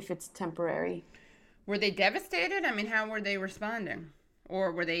 even if it's temporary. Were they devastated? I mean, how were they responding?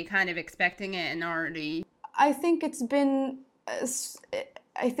 Or were they kind of expecting it and already? I think it's been,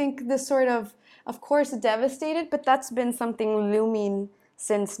 I think the sort of course, devastated, but that's been something looming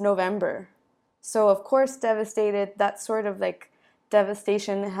since November. So, of course, devastated, that sort of like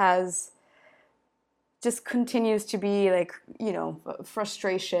devastation has just continues to be like, you know,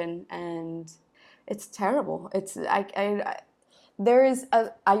 frustration, and it's terrible. It's, there is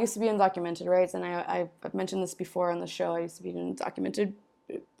I used to be undocumented, right? And I've mentioned this before on the show. I used to be an undocumented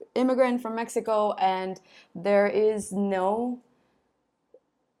immigrant from Mexico, and there is no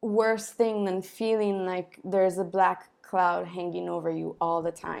worse thing than feeling like there's a black cloud hanging over you all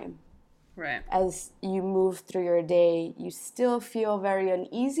the time. Right. As you move through your day, you still feel very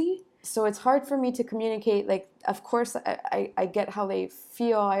uneasy. So it's hard for me to communicate. Like, of course, I get how they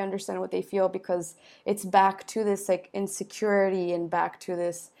feel. I understand what they feel, because it's back to this like insecurity and back to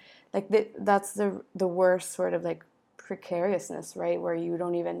this, like that's the worst sort of like precariousness, right? Where you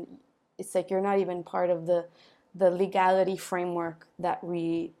don't even, it's like you're not even part of the legality framework that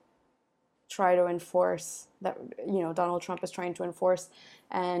we try to enforce, that, you know, Donald Trump is trying to enforce.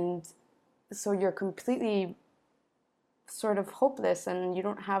 And so you're completely sort of hopeless, and you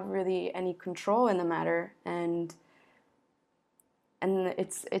don't have really any control in the matter, and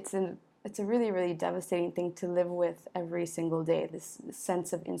it's a really, really devastating thing to live with every single day. This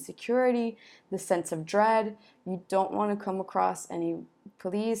sense of insecurity, this sense of dread. You don't want to come across any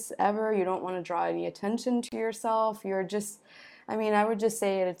police ever. You don't want to draw any attention to yourself. You're just, I mean, I would just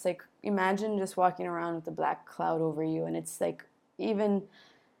say it's like, imagine just walking around with a black cloud over you, and it's like, even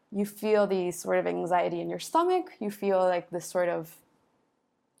you feel the sort of anxiety in your stomach. You feel like this sort of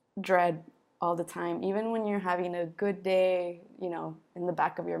dread all the time, even when you're having a good day, you know, in the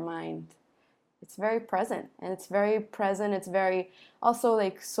back of your mind. It's very present, and it's very present. It's very also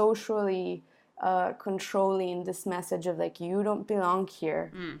like socially controlling this message of like, you don't belong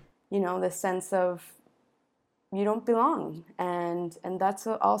here. You know, the sense of you don't belong. And that's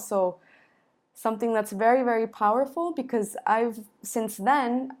also something that's very, very powerful, because since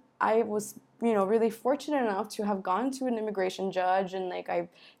then, I was, you know, really fortunate enough to have gone to an immigration judge, and like I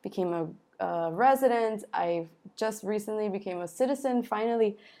became a resident. I just recently became a citizen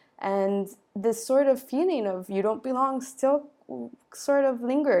finally, and this sort of feeling of you don't belong still sort of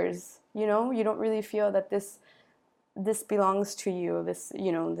lingers. You know, you don't really feel that this belongs to you. This,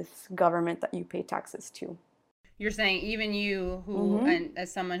 you know, this government that you pay taxes to. You're saying even you, who, and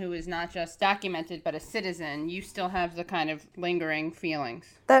as someone who is not just documented but a citizen, you still have the kind of lingering feelings.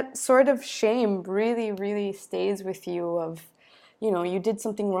 That sort of shame really, really stays with you of, you know, you did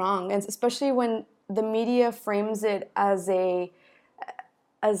something wrong. And especially when the media frames it as a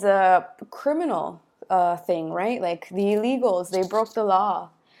criminal thing, right? Like the illegals, they broke the law.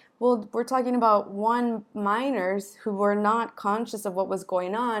 Well, we're talking about minors who were not conscious of what was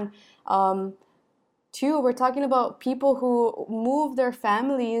going on. Two, we're talking about people who move their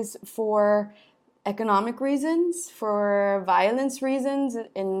families for economic reasons, for violence reasons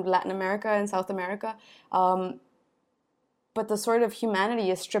in Latin America and South America. But the sort of humanity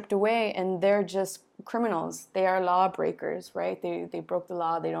is stripped away, and they're just criminals. They are lawbreakers, right? They broke the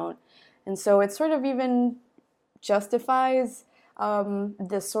law. They don't. And so it sort of even justifies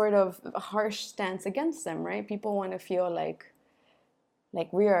this sort of harsh stance against them, right? People want to feel like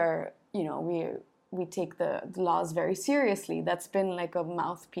we are, you know, we take the laws very seriously. That's been like a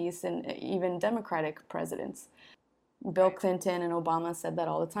mouthpiece in even Democratic presidents. Bill Clinton and Obama said that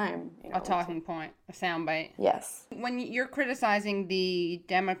all the time. You know, a talking point, a soundbite. Yes. When you're criticizing the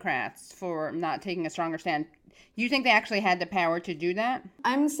Democrats for not taking a stronger stand, do you think they actually had the power to do that?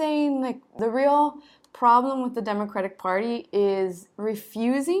 I'm saying like the real problem with the Democratic Party is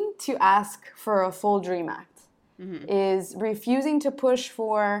refusing to ask for a full DREAM Act. Is refusing to push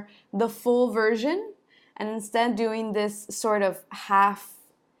for the full version, and instead doing this sort of half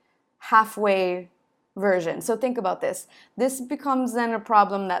halfway version. So think about this. This becomes then a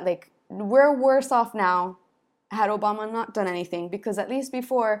problem that like we're worse off now had Obama not done anything, because at least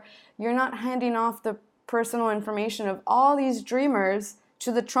before you're not handing off the personal information of all these dreamers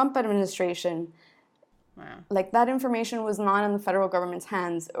to the Trump administration. Wow. Like that information was not in the federal government's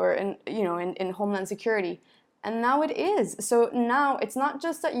hands or in Homeland Security. And now it is. So now it's not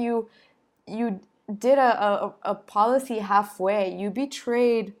just that you did a policy halfway. You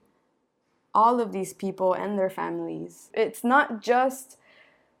betrayed all of these people and their families. It's not just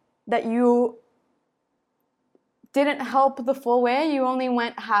that you didn't help the full way. You only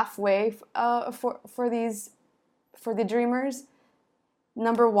went halfway for the dreamers.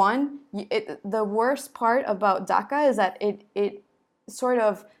 Number one, the worst part about DACA is that it sort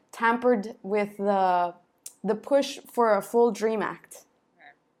of tampered with the push for a full DREAM Act.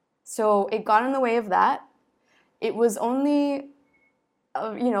 So it got in the way of that. It was only,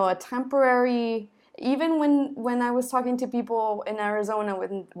 a temporary. Even when I was talking to people in Arizona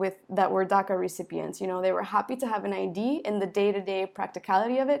with that were DACA recipients, they were happy to have an ID in the day-to-day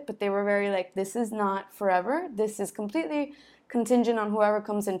practicality of it, but they were very like, this is not forever. This is completely contingent on whoever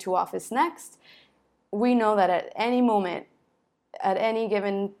comes into office next. We know that at any moment, at any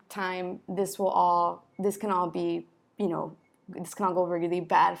given time, this can all be, this can all go really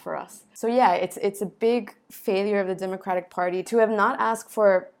bad for us. So yeah, it's a big failure of the Democratic Party to have not asked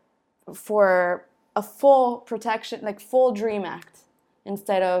for a full protection, like full DREAM Act,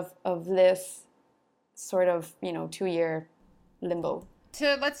 instead of this sort of 2-year limbo.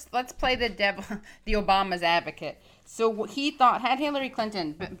 So let's play the Obama's advocate. So he thought, had Hillary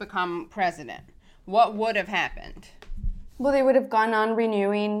Clinton become president, what would have happened? Well, they would have gone on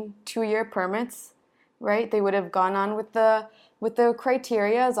renewing 2-year permits, right? They would have gone on with the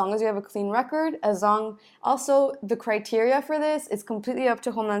criteria, as long as you have a clean record, also the criteria for this is completely up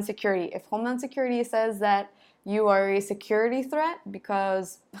to Homeland Security. If Homeland Security says that you are a security threat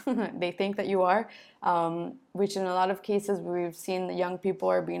because they think that you are, which in a lot of cases we've seen the young people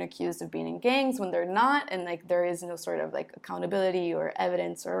are being accused of being in gangs when they're not, and like there is no sort of like accountability or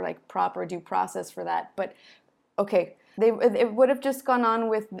evidence or like proper due process for that. But okay, it would have just gone on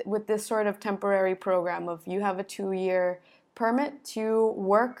with this sort of temporary program of you have a 2-year permit to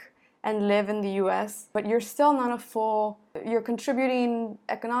work and live in the U.S., but you're still not you're contributing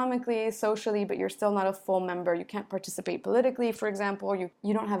economically, socially, but you're still not a full member. You can't participate politically, for example.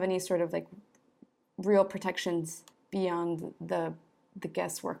 You don't have any sort of like real protections beyond the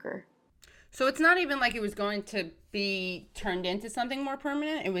guest worker. So it's not even like it was going to be turned into something more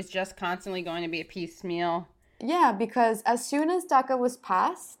permanent. It was just constantly going to be a piecemeal. Yeah, because as soon as DACA was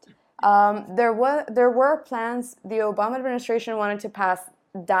passed, there were plans. The Obama administration wanted to pass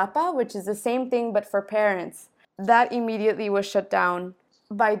DAPA, which is the same thing but for parents. That immediately was shut down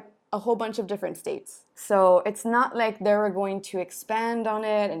by a whole bunch of different states. So it's not like they were going to expand on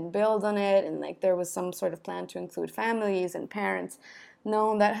it and build on it, and like there was some sort of plan to include families and parents.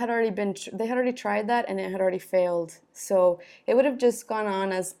 No, that had already been. They had already tried that, and it had already failed. So it would have just gone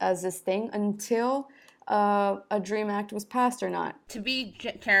on as this thing until a DREAM Act was passed or not. To be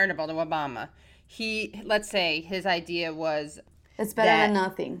charitable to Obama, let's say his idea was, it's better than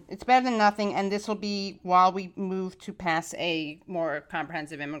nothing. It's better than nothing, and this will be while we move to pass a more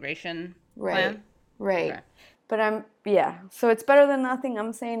comprehensive immigration plan. Right. Okay. But so it's better than nothing.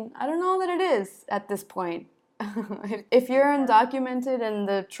 I'm saying I don't know that it is at this point. If you're undocumented and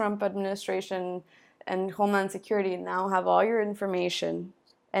the Trump administration and Homeland Security now have all your information,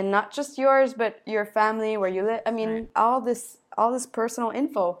 and not just yours, but your family, where you live. I mean, all this personal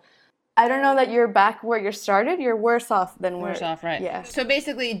info. I don't know that you're back where you started. You're worse off than worse off, right? Yeah. So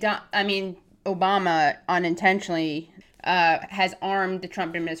basically, Obama unintentionally has armed the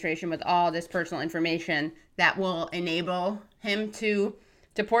Trump administration with all this personal information that will enable him to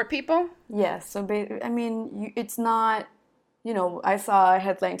deport people. Yes. So it's not. I saw a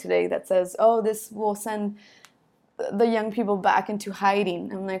headline today that says, "Oh, this will send the young people back into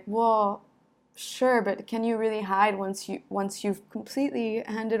hiding." I'm like, well, sure, but can you really hide once you've completely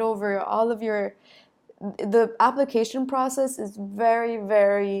handed over all of the application process is very,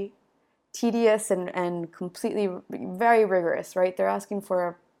 very tedious and completely very rigorous, right? They're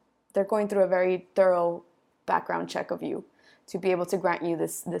going through a very thorough background check of you to be able to grant you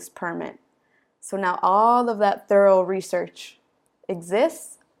this permit. So now all of that thorough research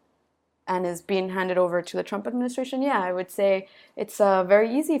exists and is being handed over to the Trump administration. Yeah, I would say it's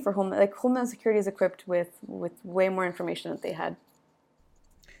very easy for Homeland Security is equipped with way more information that they had.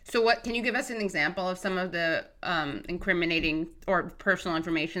 So can you give us an example of some of the incriminating or personal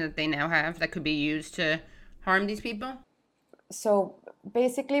information that they now have that could be used to harm these people? So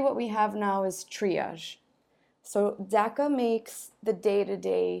basically what we have now is triage. So DACA makes the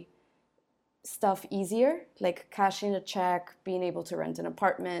day-to-day stuff easier, like cashing a check, being able to rent an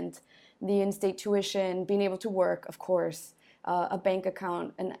apartment, the in-state tuition, being able to work, of course, a bank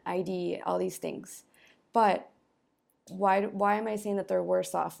account, an ID, all these things. But why am I saying that they're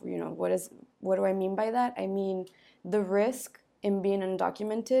worse off? You know, what do I mean by that? I mean, the risk in being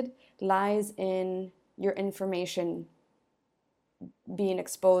undocumented lies in your information being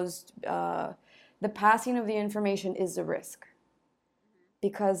exposed. The passing of the information is the risk,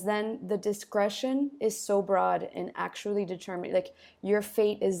 because then the discretion is so broad and actually determined, like your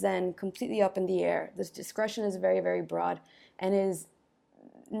fate is then completely up in the air. This discretion is very, very broad and is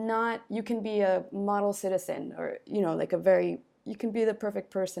not, you can be a model citizen or, you know, like you can be the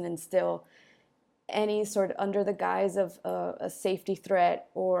perfect person and still any sort of under the guise of a safety threat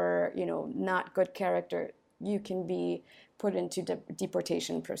or, you know, not good character, you can be put into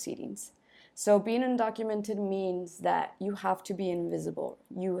deportation proceedings. So being undocumented means that you have to be invisible.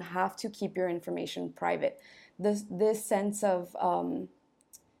 You have to keep your information private. This sense of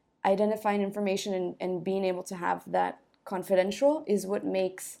identifying information and being able to have that confidential is what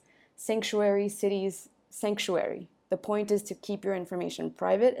makes sanctuary cities sanctuary. The point is to keep your information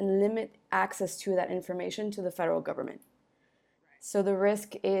private and limit access to that information to the federal government. So the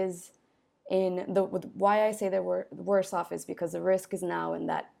risk is why I say that we're worse off is because the risk is now in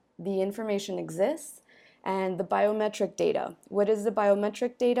that the information exists and the biometric data. What is the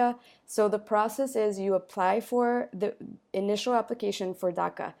biometric data? So the process is you apply for the initial application for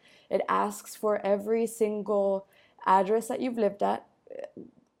DACA. It asks for every single address that you've lived at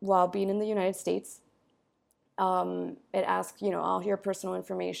while being in the United States. It asks, you know, all your personal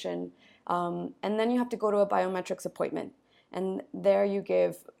information. And then you have to go to a biometrics appointment. And there you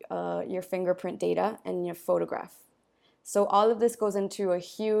give your fingerprint data and your photograph. So all of this goes into a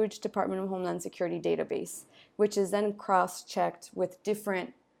huge Department of Homeland Security database, which is then cross-checked with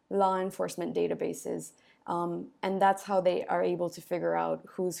different law enforcement databases. And that's how they are able to figure out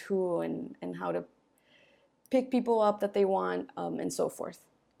who's who and how to pick people up that they want and so forth.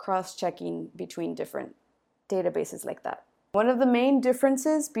 Cross-checking between different databases like that. One of the main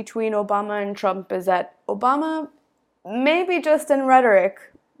differences between Obama and Trump is that Obama, maybe just in rhetoric,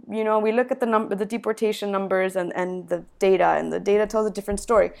 you know, we look at the deportation numbers and the data tells a different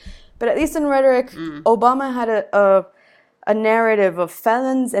story. But at least in rhetoric, Obama had a narrative of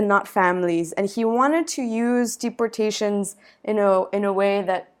felons and not families, and he wanted to use deportations in a way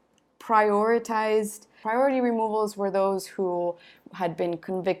that prioritized. Priority removals were those who had been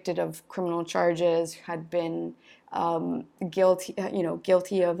convicted of criminal charges, had been guilty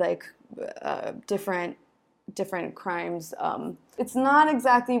of like different crimes. It's not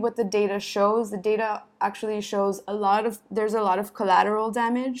exactly what the data shows. The data actually shows there's a lot of collateral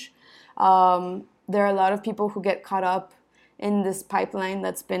damage. There are a lot of people who get caught up in this pipeline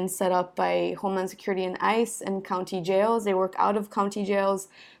that's been set up by Homeland Security and ICE and county jails. They work out of county jails,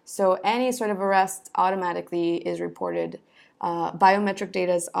 so any sort of arrest automatically is reported. Biometric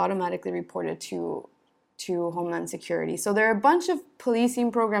data is automatically reported to Homeland Security. So there are a bunch of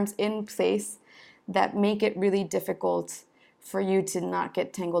policing programs in place that make it really difficult for you to not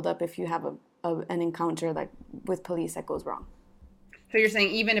get tangled up if you have an encounter like with police that goes wrong. So you're saying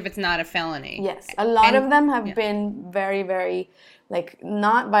even if it's not a felony? Yes. A lot of them have been very, very, like,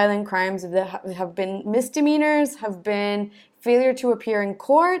 not violent crimes. They have been misdemeanors, have been failure to appear in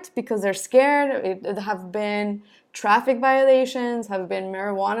court because they're scared, have been traffic violations, have been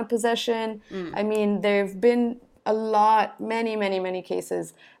marijuana possession. I mean, there have been many, many, many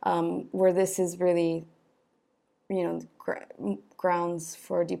cases where this is really, you know, grounds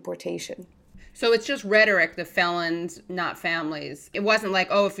for deportation. So it's just rhetoric, the felons, not families. It wasn't like,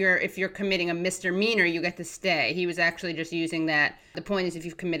 oh, if you're committing a misdemeanor, you get to stay. He was actually just using that. The point is if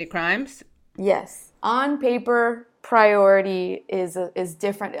you've committed crimes? Yes. On paper, priority is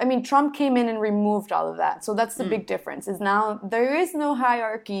different. I mean, Trump came in and removed all of that. So that's the big difference, is now there is no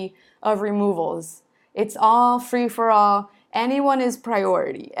hierarchy of removals. It's all free for all. Anyone is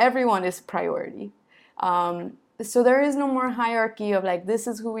priority. Everyone is priority. So there is no more hierarchy of like, this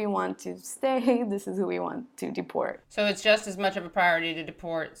is who we want to stay, this is who we want to deport. So it's just as much of a priority to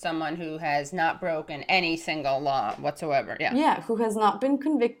deport someone who has not broken any single law whatsoever. Yeah, who has not been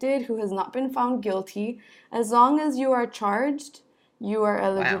convicted, who has not been found guilty. As long as you are charged, you are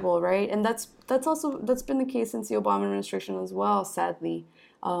eligible, right? And that's been the case since the Obama administration as well, sadly.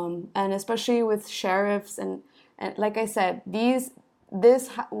 And especially with sheriffs and like I said,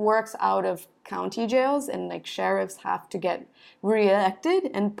 this works out of county jails, and like sheriffs have to get reelected,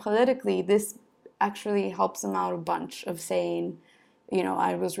 and politically this actually helps them out a bunch of saying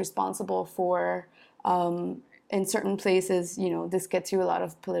I was responsible for, in certain places, this gets you a lot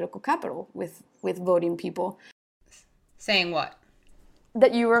of political capital with voting people. Saying what?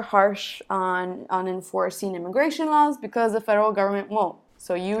 That you were harsh on enforcing immigration laws because the federal government won't.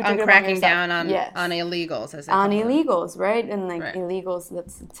 So you on cracking down on illegals, as on illegals, right? And illegals,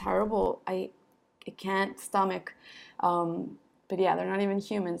 that's terrible. I can't stomach. But yeah, they're not even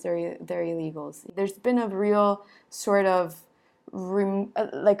humans. They're illegals. There's been a real sort of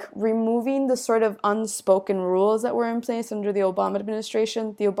removing the sort of unspoken rules that were in place under the Obama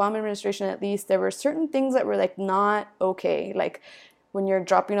administration. The Obama administration, at least, there were certain things that were like not okay. Like when you're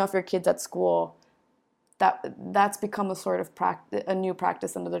dropping off your kids at school. That's become a sort of a new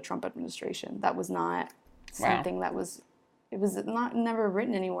practice under the Trump administration. That was not something that was, it was not never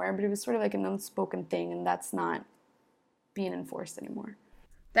written anywhere, but it was sort of like an unspoken thing, and that's not being enforced anymore.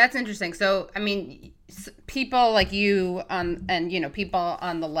 That's interesting. So, I mean, people like you people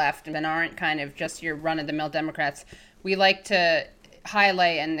on the left and aren't kind of just your run-of-the-mill Democrats, we like to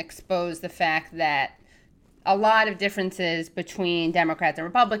highlight and expose the fact that a lot of differences between Democrats and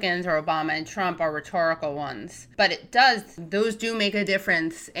Republicans or Obama and Trump are rhetorical ones. But those do make a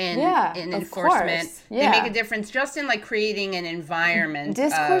difference in enforcement. Yeah. They make a difference just in like creating an environment.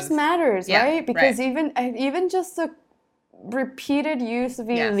 Discourse matters, right? Because even just the repeated use of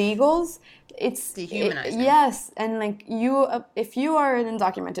illegals, it's dehumanizing. Yes, and like if you are an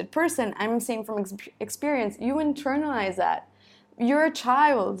undocumented person, I'm saying from experience, you internalize that. You're a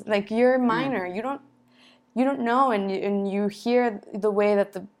child, like you're a minor. You don't know, and you hear the way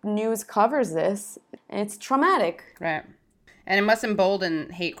that the news covers this, and it's traumatic. Right. And it must embolden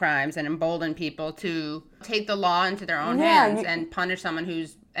hate crimes and embolden people to take the law into their own hands and punish someone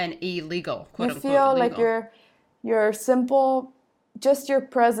who's an illegal, quote unquote. You feel like your simple, just your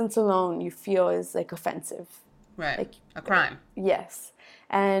presence alone, you feel is like offensive. Right. Like a crime. Yes.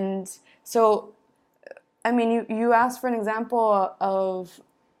 And so, I mean, you asked for an example of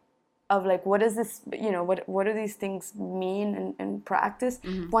like, what is this, what do these things mean in practice?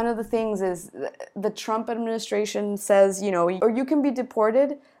 Mm-hmm. One of the things is the Trump administration says, or you can be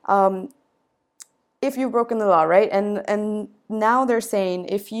deported if you've broken the law, right? And now they're saying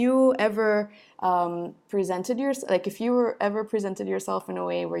if you ever presented yourself in a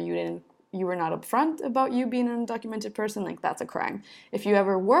way where you were not upfront about you being an undocumented person, like that's a crime. If you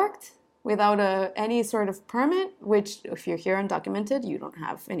ever worked without any sort of permit, which if you're here undocumented, you don't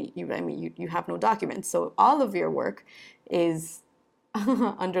have any, you have no documents. So all of your work is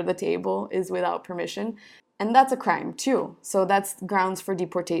under the table, is without permission. And that's a crime too. So that's grounds for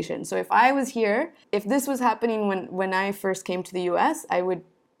deportation. So if I was here, if this was happening when I first came to the US, I would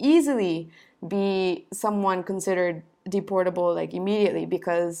easily be someone considered deportable like immediately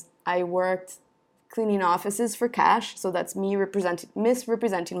because I worked cleaning offices for cash, so that's me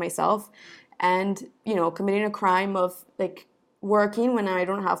misrepresenting myself and, committing a crime of like working when I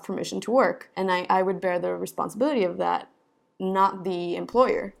don't have permission to work. And I would bear the responsibility of that, not the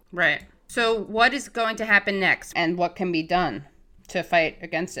employer. Right. So what is going to happen next and what can be done to fight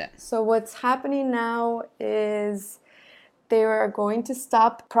against it? So what's happening now is they are going to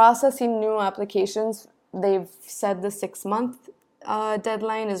stop processing new applications. They've said the 6-month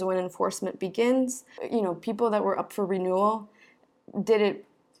deadline is when enforcement begins. People that were up for renewal did it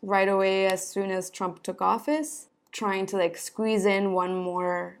right away as soon as Trump took office, trying to like squeeze in one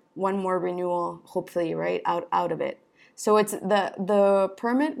more renewal, hopefully, right, out of it. So it's the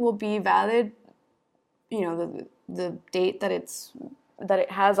permit will be valid, the date that it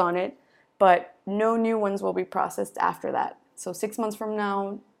has on it, but no new ones will be processed after that. So 6 months from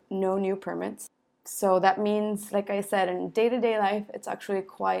now, no new permits. So that means, like I said, in day-to-day life, it's actually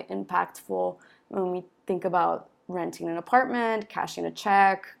quite impactful when we think about renting an apartment, cashing a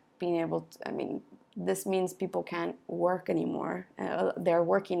check, being able to, this means people can't work anymore. They're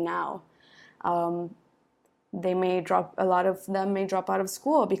working now. A lot of them may drop out of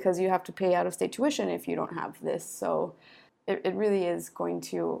school because you have to pay out-of-state tuition if you don't have this. So it really is going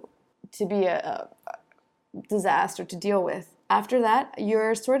to be a disaster to deal with. After that,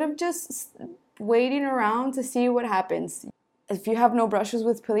 you're sort of just waiting around to see what happens. If you have no brushes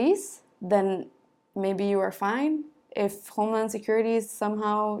with police, then maybe you are fine. If Homeland Security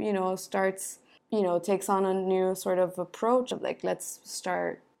somehow, takes on a new sort of approach of like, let's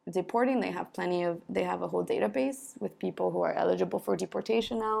start deporting, they have a whole database with people who are eligible for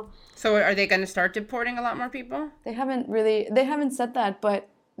deportation now. So are they going to start deporting a lot more people? They haven't said that, but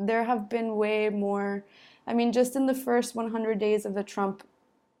there have been way more. Just in the first 100 days of the Trump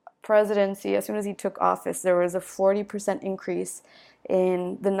presidency, as soon as he took office, there was a 40% increase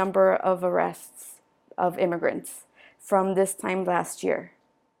in the number of arrests of immigrants. from this time last year.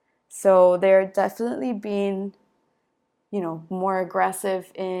 So they're definitely being, more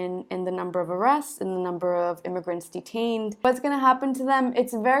aggressive in the number of arrests, in the number of immigrants detained. What's going to happen to them?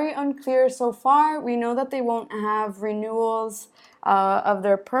 It's very unclear so far. We know that they won't have renewals of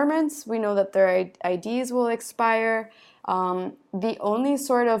their permits. We know that their IDs will expire. The only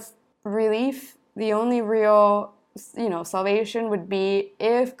sort of relief, the only real, salvation would be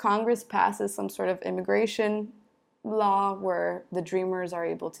if Congress passes some sort of immigration law where the Dreamers are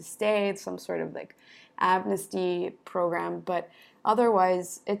able to stay, some sort of amnesty program. But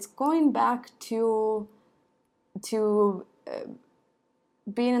otherwise, it's going back to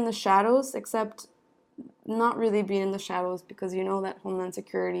being in the shadows, except not really being in the shadows, because that Homeland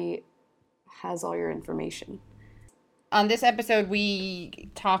Security has all your information. On this episode,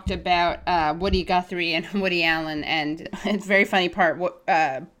 we talked about Woody Guthrie and Woody Allen, and it's a very funny part. What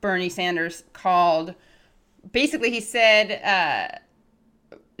Bernie Sanders called, basically he said,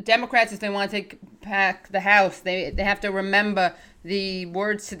 Democrats, if they want to pack the House, they have to remember the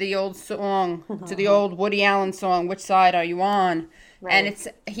words to the old song, to the old Woody Allen song, "Which Side Are You On?" Right.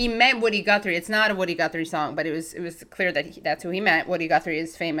 And he meant Woody Guthrie. It's not a Woody Guthrie song, but it was clear that that's who he meant. Woody Guthrie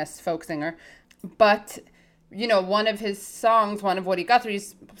is a famous folk singer, but one of his songs, one of Woody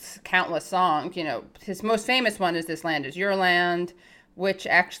Guthrie's countless songs, his most famous one is "This Land Is Your Land," which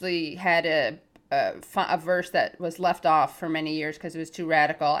actually had a verse that was left off for many years because it was too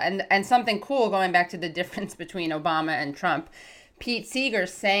radical. And something cool, going back to the difference between Obama and Trump, Pete Seeger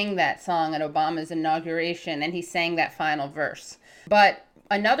sang that song at Obama's inauguration, and he sang that final verse. But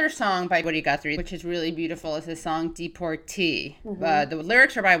another song by Woody Guthrie, which is really beautiful, is the song "Deportee." Mm-hmm. The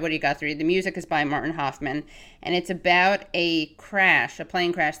lyrics are by Woody Guthrie. The music is by Martin Hoffman. And it's about a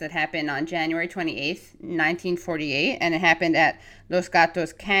plane crash that happened on January 28th, 1948. And it happened at Los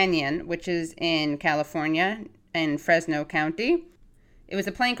Gatos Canyon, which is in California, in Fresno County. It was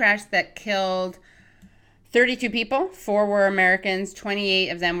a plane crash that killed 32 people. 4 were Americans, 28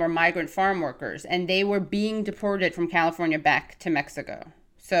 of them were migrant farm workers, and they were being deported from California back to Mexico.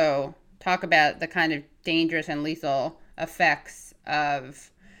 So talk about the kind of dangerous and lethal effects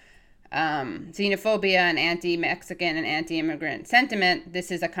of xenophobia and anti-Mexican and anti-immigrant sentiment.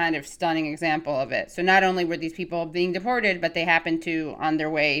 This is a kind of stunning example of it. So not only were these people being deported, but they happened to, on their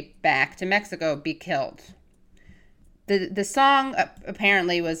way back to Mexico, be killed. The song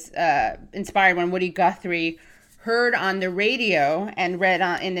apparently was inspired when Woody Guthrie heard on the radio and read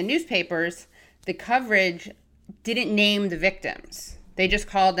in the newspapers, the coverage didn't name the victims. They just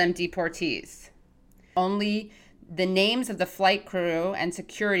called them deportees. Only the names of the flight crew and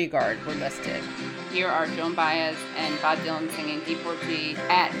security guard were listed. Here are Joan Baez and Bob Dylan singing "Deportee"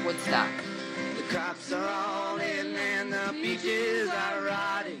 at Woodstock. The cops are all in and the beaches are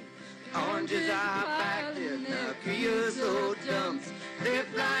rotting. Oranges are packed in the creosote dumps. They're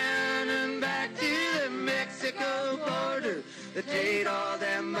flying and back to the Mexico border. They paid all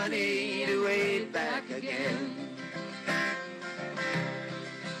their money to wait back again.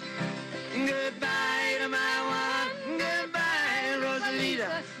 Goodbye to my one, goodbye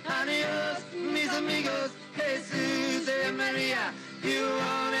Rosalita. Adios, mis amigos, Jesus and Maria. You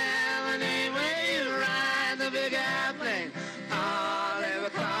won't have a name when you ride the big airplane. All ever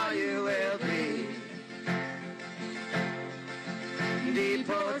call you will be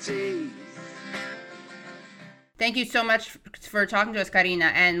deportees. Thank you so much for talking to us,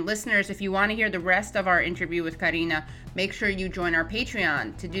 Karina. And listeners, if you want to hear the rest of our interview with Karina, make sure you join our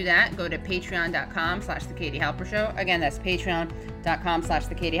Patreon. To do that, go to patreon.com/The Katie Halper Show. Again, that's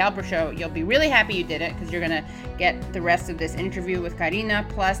patreon.com/The Katie Halper Show. You'll be really happy you did it, because you're going to get the rest of this interview with Karina.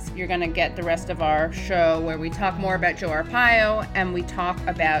 Plus, you're going to get the rest of our show where we talk more about Joe Arpaio and we talk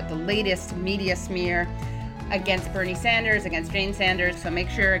about the latest media smear against Bernie Sanders, against Jane Sanders. So make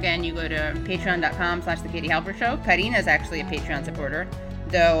sure, again, you go to patreon.com/The Katie Halper Show. Karina is actually a Patreon supporter,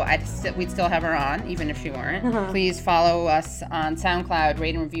 though we'd still have her on, even if she weren't. Please follow us on SoundCloud,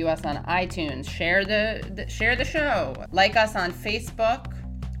 rate and review us on iTunes, share the show, like us on Facebook,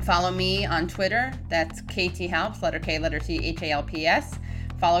 follow me on Twitter, that's KT Halps, letter K, letter T, HALPS.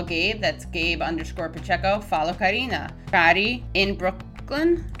 Follow Gabe, that's Gabe_Pacheco. Follow Karina, Kari in Brooklyn,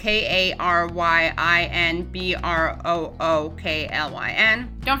 KARYINBROOKLYN.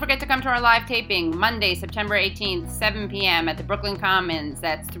 Don't forget to come to our live taping Monday, September 18th, 7 p.m. at the Brooklyn Commons.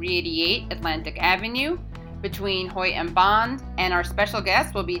 That's 388 Atlantic Avenue between Hoyt and Bond. And our special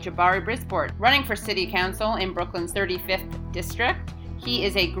guest will be Jabari Brisport, running for city council in Brooklyn's 35th district. He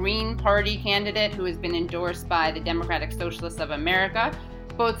is a Green Party candidate who has been endorsed by the Democratic Socialists of America,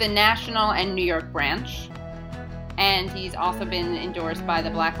 both the national and New York branch. And he's also been endorsed by the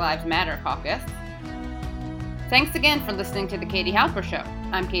Black Lives Matter caucus. Thanks again for listening to The Katie Halper Show.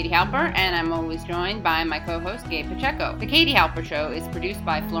 I'm Katie Halper, and I'm always joined by my co-host, Gabe Pacheco. The Katie Halper Show is produced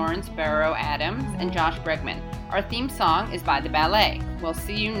by Florence Barrow Adams and Josh Bregman. Our theme song is by The Ballet. We'll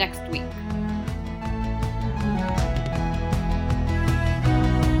see you next week.